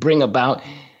bring about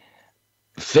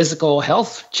physical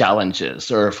health challenges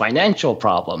or financial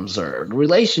problems or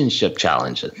relationship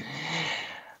challenges.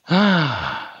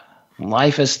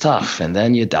 Life is tough, and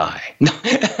then you die.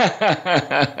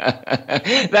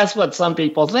 That's what some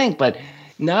people think, but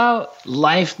no,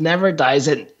 life never dies.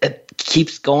 It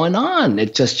keeps going on.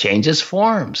 It just changes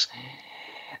forms.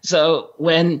 So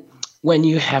when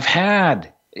you have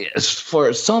had,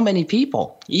 for so many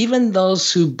people, even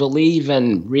those who believe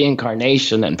in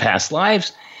reincarnation and past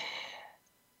lives,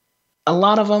 a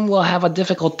lot of them will have a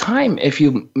difficult time if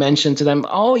you mention to them,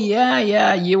 oh,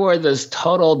 yeah, you were this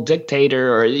total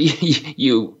dictator, or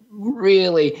you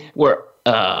really were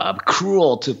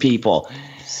cruel to people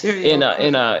in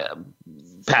a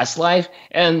past life,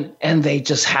 and they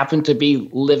just happen to be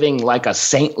living like a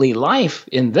saintly life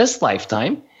in this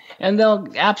lifetime. And they'll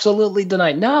absolutely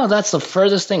deny, no, that's the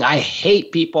furthest thing. I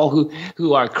hate people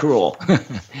who are cruel.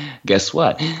 Guess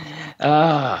what?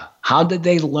 How did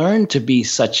they learn to be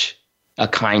such a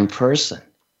kind person?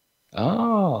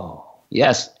 Oh,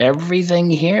 yes, everything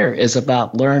here is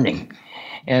about learning.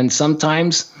 And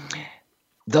sometimes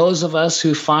those of us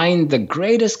who find the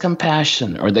greatest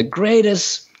compassion or the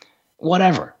greatest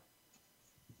whatever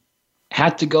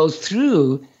had to go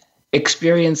through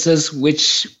experiences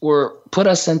which put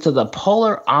us into the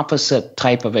polar opposite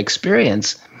type of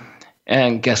experience.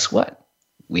 And guess what?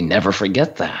 We never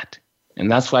forget that. And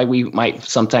that's why we might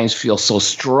sometimes feel so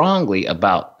strongly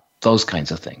about those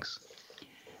kinds of things.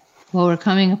 Well, we're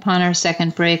coming upon our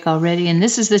second break already, and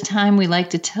this is the time we like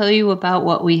to tell you about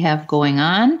what we have going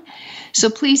on. So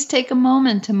please take a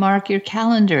moment to mark your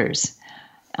calendars.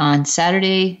 On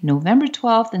Saturday, November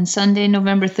 12th and Sunday,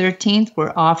 November 13th,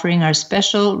 we're offering our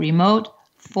special remote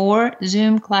 4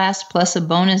 Zoom class plus a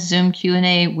bonus Zoom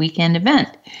Q&A weekend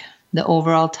event. The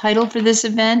overall title for this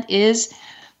event is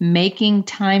Making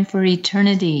Time for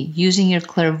Eternity, Using Your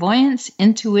Clairvoyance,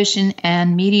 Intuition,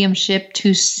 and Mediumship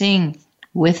to Sing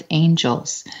with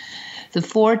Angels. The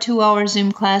 4 2-hour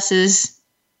Zoom classes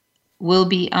will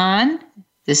be on,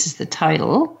 this is the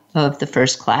title of the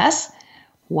first class,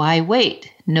 Why Wait?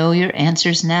 Know Your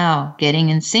Answers Now, Getting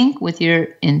in Sync with Your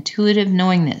Intuitive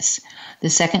Knowingness. The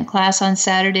second class on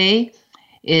Saturday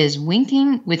is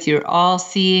Winking with Your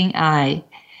All-Seeing Eye,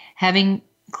 Having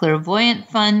Clairvoyant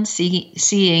Fun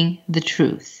Seeing the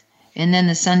Truth. And then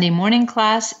the Sunday morning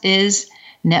class is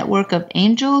Network of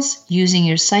Angels, Using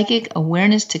Your Psychic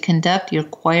Awareness to Conduct Your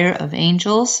Choir of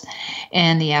Angels.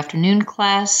 And the afternoon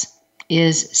class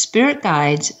is Spirit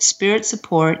Guides, Spirit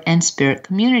Support, and Spirit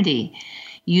Community,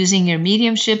 Using Your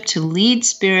Mediumship to Lead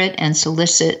Spirit and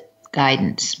Solicit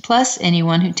Guidance. Plus,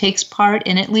 anyone who takes part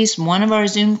in at least one of our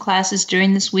Zoom classes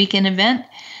during this weekend event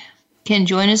can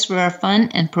join us for our fun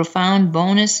and profound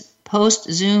bonus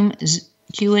post-Zoom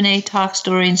Q&A talk,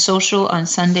 story, and social on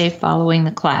Sunday following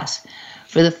the class.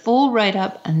 For the full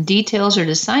write-up and details or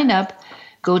to sign up,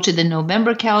 Go to the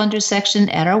November calendar section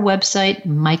at our website,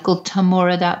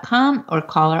 michaeltamura.com, or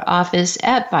call our office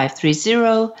at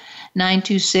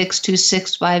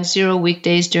 530-926-2650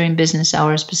 weekdays during business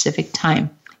hours Pacific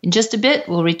time. In just a bit,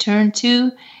 we'll return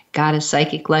to Got a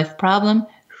Psychic Life Problem?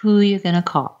 Who are you going to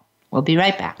call? We'll be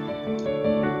right back.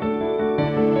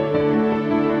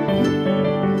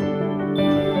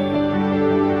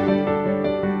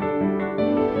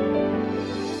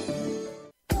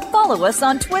 Follow us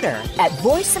on Twitter at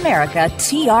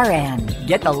VoiceAmericaTRN.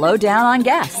 Get the lowdown on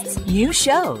guests, new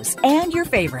shows, and your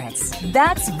favorites.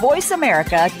 That's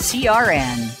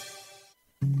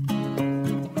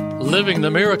VoiceAmericaTRN. Living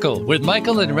the Miracle with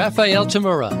Michael and Raphael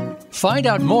Tamura. Find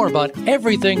out more about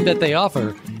everything that they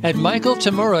offer at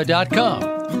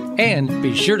michaeltamura.com. And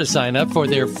be sure to sign up for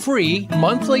their free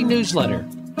monthly newsletter.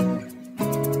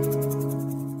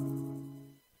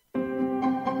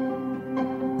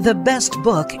 The best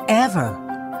book ever.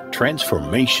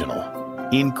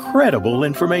 Transformational. Incredible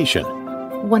information.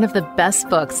 One of the best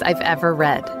books I've ever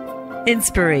read.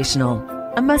 Inspirational.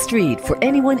 A must-read for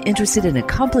anyone interested in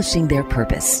accomplishing their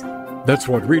purpose. That's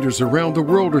what readers around the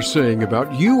world are saying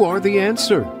about You Are the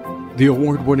Answer, the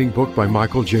award-winning book by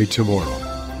Michael J.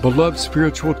 Tamura, beloved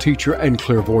spiritual teacher and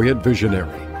clairvoyant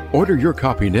visionary. Order your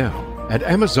copy now at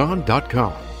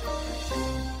Amazon.com.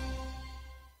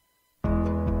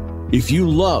 If you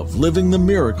love Living the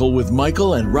Miracle with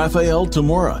Michael and Raphael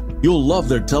Tamura, you'll love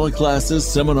their teleclasses,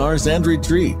 seminars, and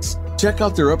retreats. Check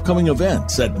out their upcoming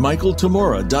events at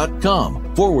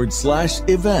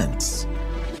michaeltamura.com/events.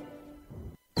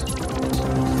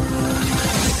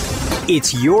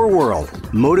 It's your world.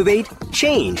 Motivate,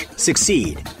 change,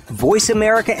 succeed.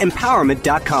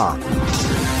 VoiceAmericaEmpowerment.com.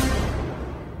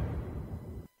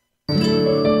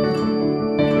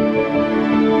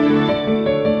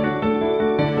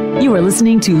 You are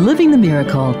listening to Living the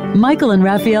Miracle. Michael and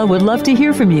Raphael would love to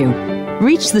hear from you.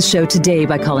 Reach the show today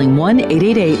by calling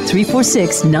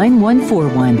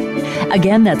 1-888-346-9141.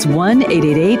 Again, that's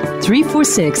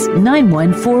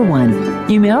 1-888-346-9141.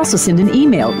 You may also send an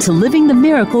email to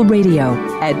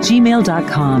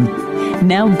livingthemiracleradio@gmail.com.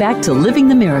 Now back to Living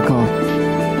the Miracle.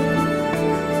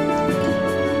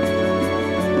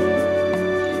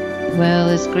 Well,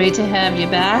 it's great to have you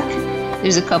back.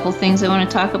 There's a couple things I want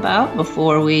to talk about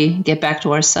before we get back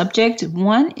to our subject.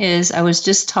 One is I was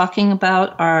just talking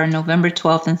about our November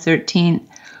 12th and 13th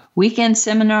weekend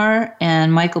seminar,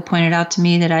 and Michael pointed out to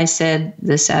me that I said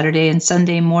the Saturday and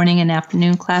Sunday morning and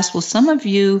afternoon class. Well, some of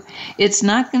you, it's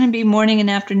not going to be morning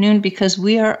and afternoon because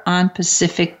we are on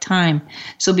Pacific time.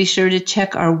 So be sure to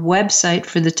check our website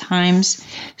for the times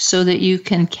so that you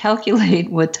can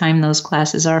calculate what time those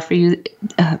classes are for you.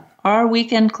 Our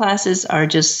weekend classes are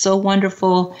just so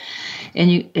wonderful,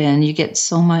 and you get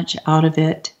so much out of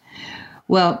it.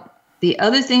 Well, the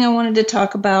other thing I wanted to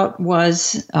talk about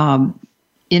was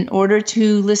in order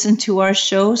to listen to our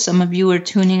show, some of you are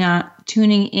tuning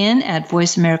in at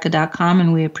voiceamerica.com,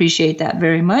 and we appreciate that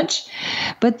very much.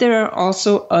 But there are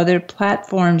also other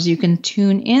platforms you can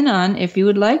tune in on if you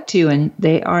would like to, and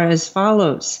they are as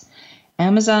follows: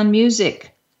 Amazon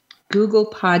Music, Google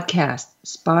Podcast,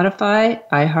 Spotify,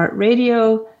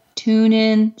 iHeartRadio,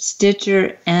 TuneIn,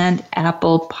 Stitcher, and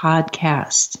Apple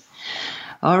Podcast.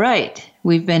 All right,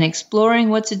 we've been exploring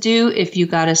what to do if you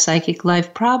got a psychic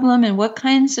life problem and what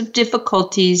kinds of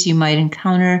difficulties you might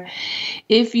encounter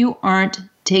if you aren't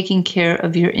taking care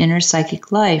of your inner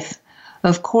psychic life.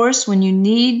 Of course, when you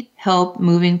need help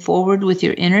moving forward with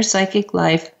your inner psychic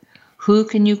life, who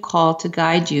can you call to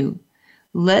guide you?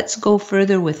 Let's go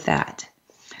further with that.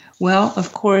 Well,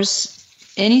 of course,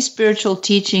 any spiritual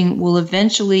teaching will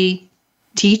eventually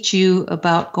teach you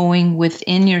about going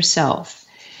within yourself.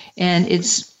 And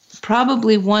it's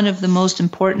probably one of the most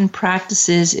important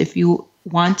practices if you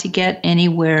want to get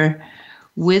anywhere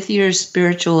with your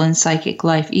spiritual and psychic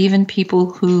life. Even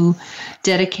people who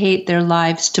dedicate their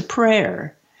lives to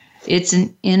prayer. It's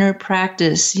an inner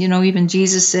practice. You know, even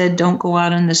Jesus said, don't go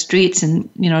out on the streets and,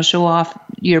 show off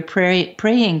your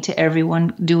praying to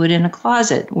everyone. Do it in a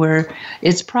closet where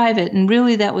it's private. And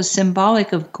really that was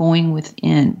symbolic of going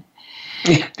within.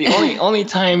 The only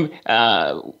time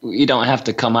you don't have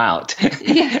to come out.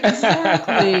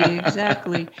 Yeah,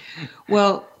 exactly.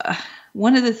 Well,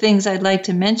 one of the things I'd like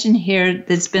to mention here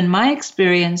that's been my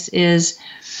experience is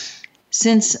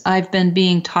since I've been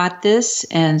being taught this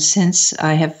and since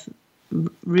I have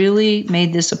really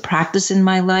made this a practice in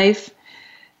my life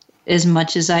as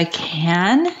much as I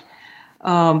can,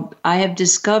 I have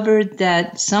discovered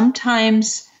that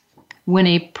sometimes when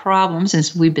a problem,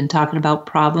 since we've been talking about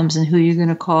problems and who you're going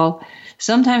to call,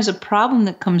 sometimes a problem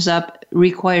that comes up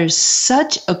requires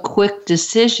such a quick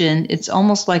decision. It's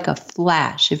almost like a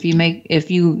flash.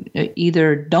 If you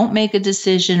either don't make a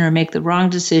decision or make the wrong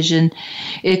decision,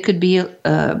 it could be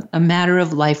a matter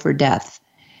of life or death.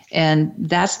 And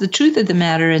that's the truth of the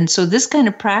matter. And so this kind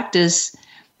of practice,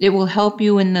 it will help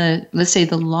you in the, let's say,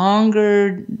 the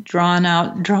longer drawn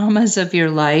out dramas of your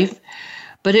life.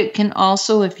 But it can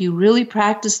also, if you really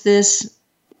practice this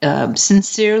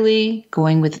sincerely,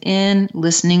 going within,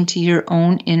 listening to your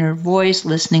own inner voice,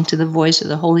 listening to the voice of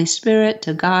the Holy Spirit,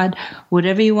 to God,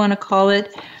 whatever you want to call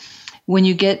it, when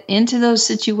you get into those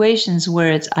situations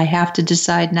where it's, I have to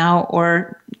decide now,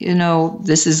 or,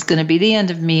 this is going to be the end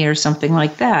of me or something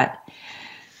like that.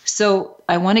 So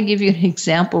I want to give you an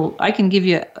example. I can give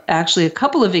you actually a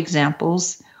couple of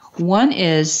examples. One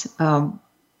is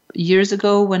years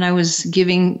ago when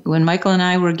Michael and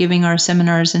I were giving our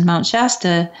seminars in Mount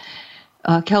Shasta,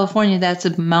 California. That's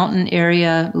a mountain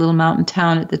area, little mountain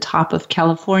town at the top of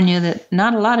California that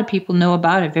not a lot of people know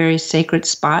about, a very sacred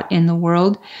spot in the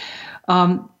world.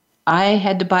 I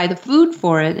had to buy the food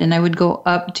for it, and I would go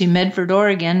up to Medford,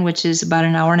 Oregon, which is about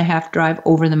an hour and a half drive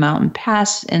over the mountain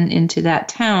pass and into that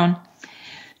town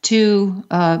to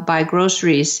buy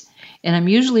groceries. And I'm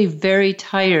usually very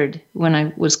tired when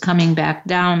I was coming back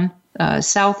down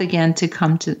south again to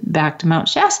come back to Mount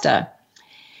Shasta.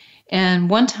 And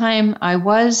one time I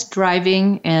was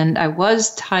driving and I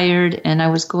was tired and I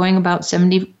was going about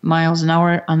 70 miles an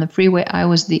hour on the freeway. I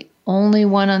was the only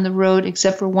one on the road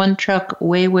except for one truck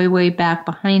way, way, way back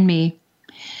behind me.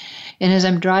 And as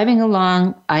I'm driving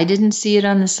along, I didn't see it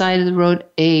on the side of the road.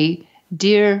 A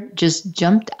deer just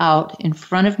jumped out in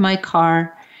front of my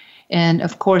car. And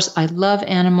of course, I love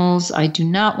animals. I do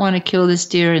not want to kill this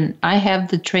deer. And I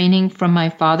have the training from my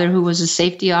father, who was a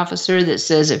safety officer, that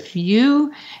says if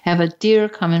you have a deer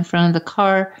come in front of the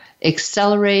car,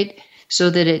 accelerate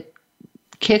so that it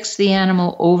kicks the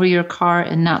animal over your car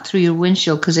and not through your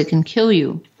windshield, because it can kill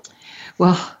you.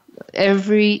 Well,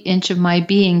 every inch of my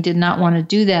being did not want to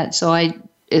do that. So I,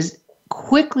 as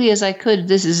quickly as I could,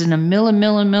 this is in a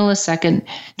millisecond,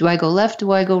 do I go left?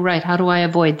 Do I go right? How do I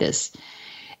avoid this?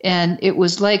 And it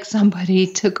was like somebody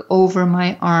took over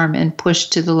my arm and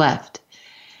pushed to the left.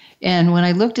 And when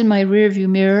I looked in my rearview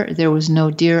mirror, there was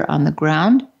no deer on the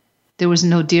ground. There was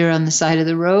no deer on the side of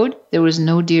the road. There was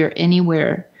no deer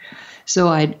anywhere.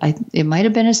 So it might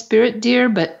have been a spirit deer,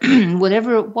 but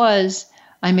whatever it was,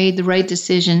 I made the right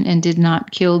decision and did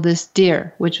not kill this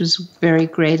deer, which was very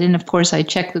great. And of course, I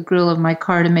checked the grill of my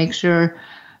car to make sure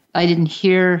I didn't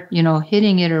hear,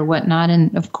 hitting it or whatnot.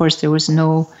 And of course, there was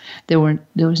no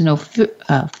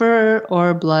fur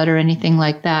or blood or anything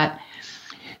like that.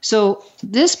 So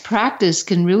this practice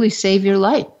can really save your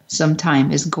life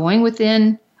sometime, is going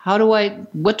within.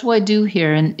 What do I do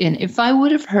here? And if I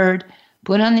would have heard,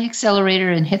 put on the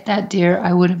accelerator and hit that deer,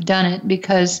 I would have done it,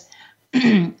 because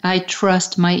I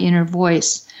trust my inner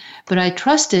voice. But I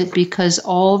trust it because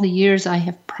all the years I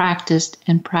have practiced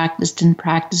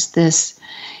this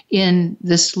in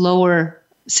the slower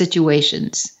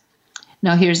situations.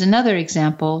 Now, here's another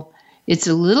example. It's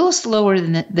a little slower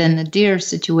than the deer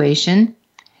situation,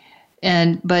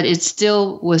 but it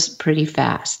still was pretty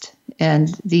fast.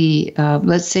 And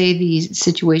let's say the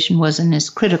situation wasn't as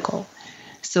critical.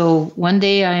 So one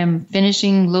day I am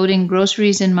finishing loading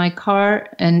groceries in my car,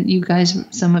 and you guys,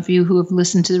 some of you who have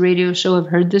listened to the radio show have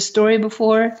heard this story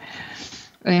before.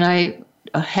 And I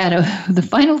had the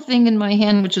final thing in my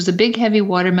hand, which was a big, heavy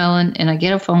watermelon, and I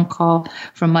get a phone call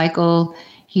from Michael.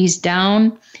 He's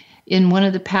down in one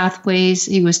of the pathways.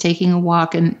 He was taking a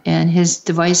walk, and his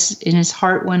device in his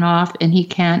heart went off, and he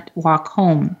can't walk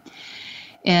home.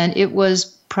 And it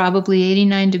was probably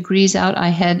 89 degrees out. I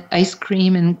had ice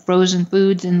cream and frozen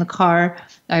foods in the car.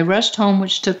 I rushed home,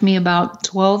 which took me about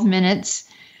 12 minutes.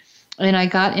 And I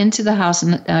got into the house,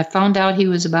 and I found out he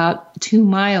was about 2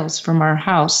 miles from our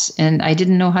house. And I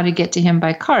didn't know how to get to him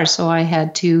by car, so I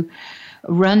had to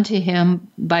run to him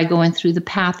by going through the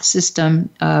path system.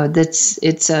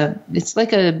 It's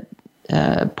like a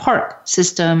park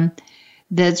system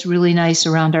that's really nice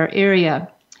around our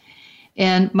area.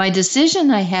 And my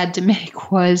decision I had to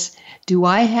make was, do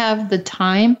I have the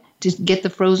time to get the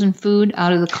frozen food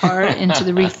out of the car into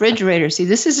the refrigerator? See,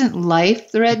 this isn't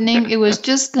life-threatening. It was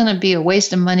just going to be a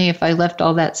waste of money if I left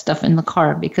all that stuff in the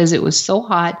car, because it was so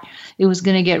hot. It was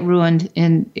going to get ruined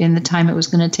in the time it was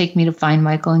going to take me to find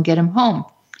Michael and get him home.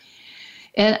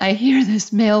 And I hear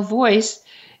this male voice.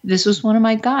 This was one of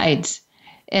my guides.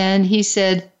 And he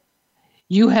said,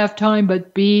 "You have time,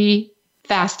 but be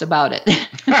fast about it."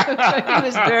 He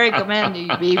was very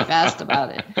commanding, be fast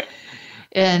about it.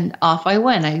 And off I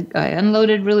went. I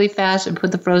unloaded really fast. I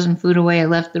put the frozen food away. I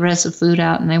left the rest of the food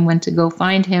out, and I went to go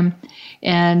find him.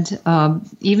 And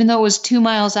even though it was 2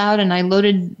 miles out, and I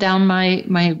loaded down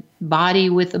my body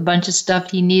with a bunch of stuff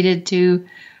he needed to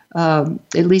at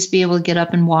least be able to get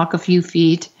up and walk a few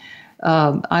feet,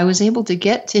 I was able to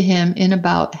get to him in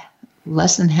about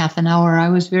less than half an hour. I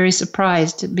was very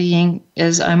surprised, being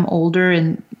as I'm older,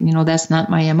 and that's not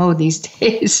my MO these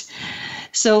days.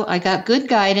 So I got good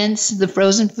guidance. The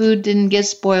frozen food didn't get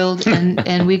spoiled,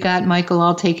 and we got Michael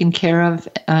all taken care of,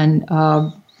 and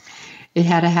it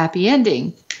had a happy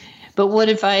ending. But what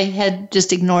if I had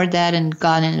just ignored that and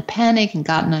gotten in a panic and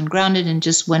gotten ungrounded and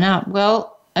just went out?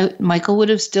 Well, Michael would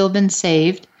have still been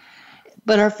saved,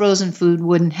 but our frozen food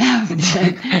wouldn't have been.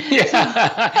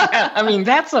 Yeah. I mean,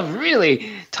 that's a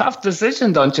really tough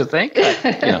decision, don't you think?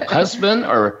 Husband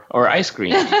or ice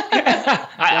cream?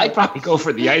 I'd probably go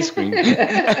for the ice cream.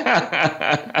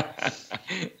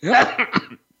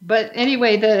 But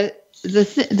anyway,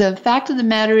 the fact of the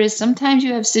matter is sometimes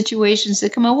you have situations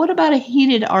that come up. What about a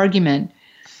heated argument?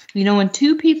 When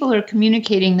two people are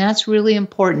communicating, that's really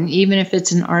important, even if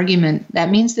it's an argument.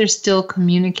 That means they're still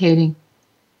communicating.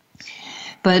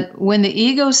 But when the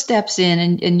ego steps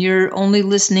in and you're only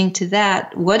listening to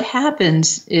that, what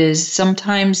happens is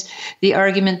sometimes the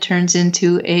argument turns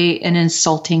into an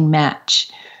insulting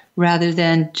match rather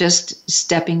than just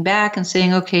stepping back and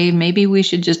saying, okay, maybe we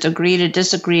should just agree to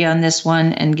disagree on this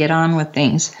one and get on with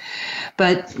things.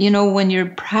 But, when you're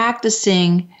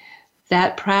practicing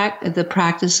the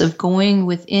practice of going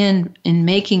within and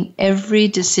making every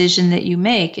decision that you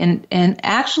make and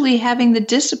actually having the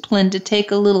discipline to take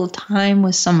a little time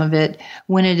with some of it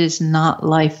when it is not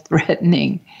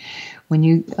life-threatening. When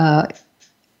you,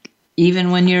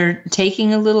 even when you're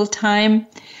taking a little time,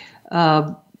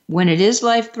 when it is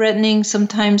life-threatening,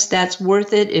 sometimes that's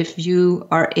worth it if you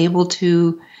are able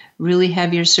to really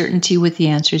have your certainty with the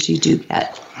answers you do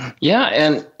get. Yeah,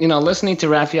 and, listening to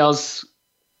Raphael's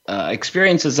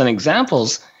experiences and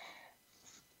examples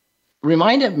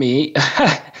reminded me,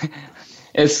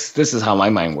 this is how my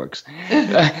mind works.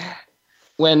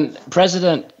 When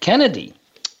President Kennedy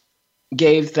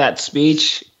gave that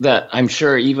speech that I'm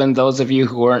sure even those of you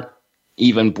who weren't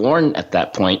even born at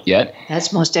that point yet.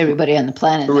 That's most everybody on the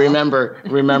planet. Remember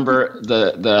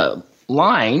the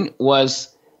line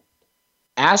was,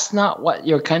 ask not what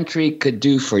your country could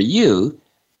do for you,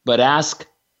 but ask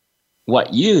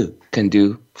what you can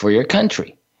do for your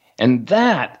country. And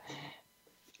that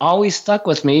always stuck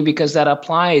with me because that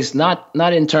applies not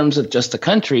in terms of just a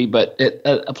country, but it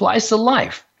applies to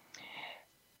life.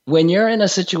 When you're in a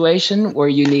situation where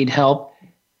you need help,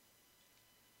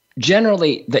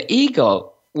 generally the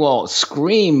ego will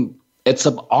scream, it's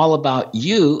all about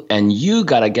you and you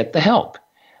got to get the help.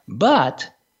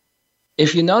 But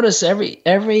if you notice,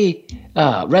 every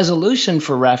resolution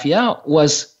for Raphael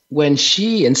was when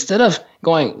she, instead of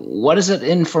going, what is it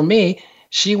in for me?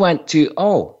 She went to,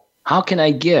 how can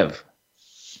I give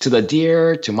to the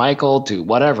deer, to Michael, to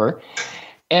whatever?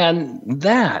 And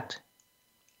that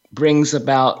brings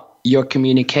about your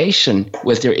communication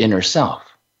with your inner self.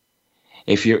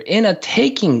 If you're in a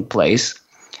taking place,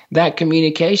 that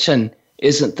communication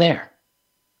isn't there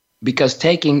because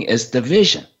taking is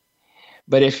division.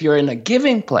 But if you're in a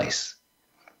giving place,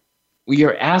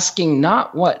 you're asking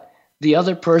not what the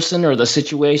other person or the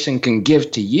situation can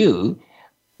give to you,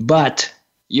 but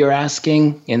you're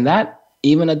asking in that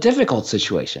even a difficult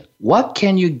situation, what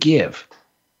can you give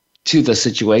to the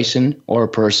situation or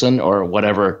person or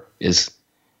whatever is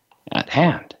at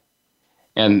hand?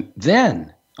 And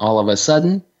then all of a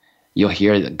sudden you'll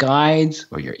hear the guides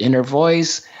or your inner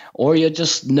voice, or you'll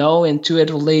just know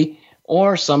intuitively,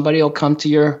 or somebody will come to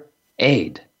your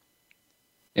aid.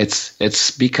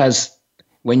 It's because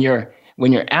when you're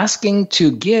asking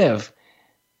to give,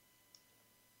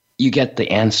 you get the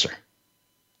answer.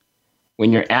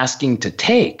 When you're asking to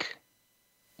take,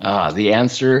 the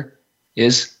answer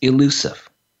is elusive.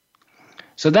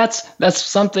 So that's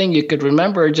something you could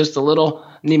remember, just a little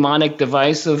mnemonic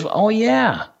device of,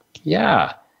 when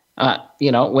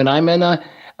I'm in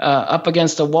up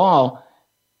against a wall,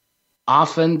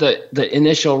 often the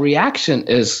initial reaction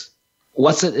is,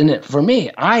 what's it in it for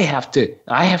me? I have to,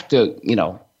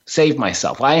 save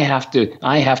myself. I have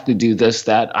to do this,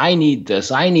 that. I need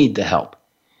this. I need the help.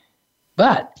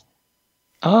 But,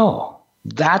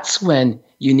 that's when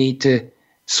you need to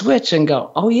switch and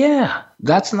go,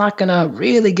 that's not going to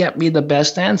really get me the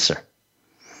best answer.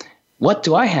 What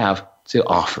do I have to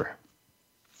offer?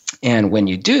 And when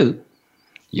you do,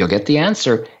 you'll get the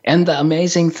answer. And the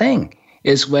amazing thing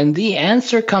is when the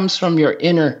answer comes from your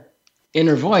inner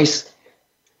voice,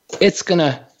 it's going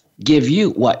to give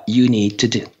you what you need to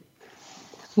do.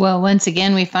 Well, once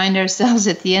again, we find ourselves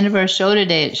at the end of our show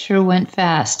today. It sure went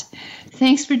fast.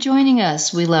 Thanks for joining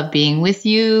us. We love being with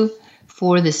you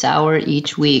for this hour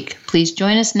each week. Please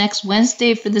join us next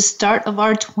Wednesday for the start of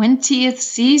our 20th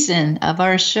season of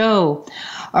our show.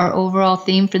 Our overall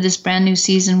theme for this brand new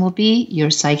season will be Your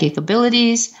Psychic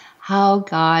Abilities, How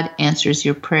God Answers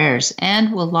Your Prayers.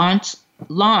 And we'll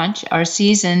launch our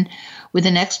season with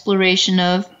an exploration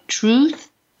of truth,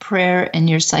 prayer, and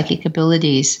your psychic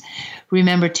abilities.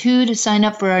 Remember, too, to sign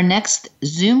up for our next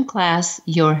Zoom class,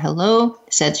 Your Hello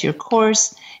Sets Your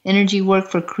Course, energy work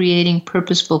for creating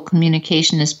purposeful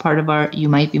communication as part of our You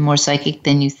Might Be More Psychic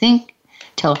Than You Think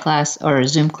teleclass or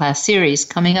Zoom class series,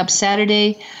 coming up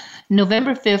Saturday,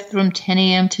 November 5th from 10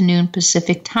 a.m. to noon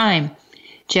Pacific time.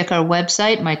 Check our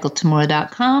website,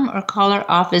 michaeltamura.com, or call our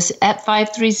office at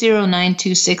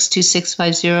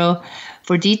 530-926-2650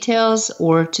 for details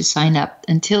or to sign up.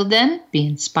 Until then, be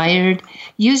inspired,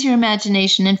 use your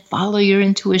imagination, and follow your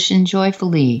intuition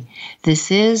joyfully.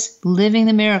 This is Living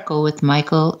the Miracle with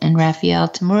Michael and Raphael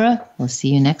Tamura. We'll see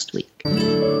you next week.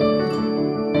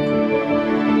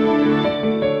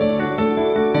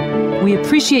 We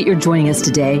appreciate your joining us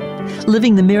today.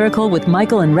 Living the Miracle with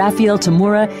Michael and Raphael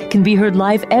Tamura can be heard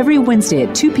live every Wednesday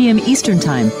at 2 p.m. Eastern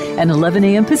Time and 11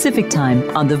 a.m. Pacific Time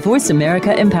on the Voice America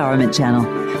Empowerment Channel.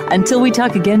 Until we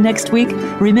talk again next week,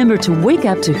 remember to wake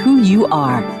up to who you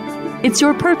are. It's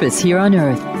your purpose here on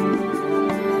Earth.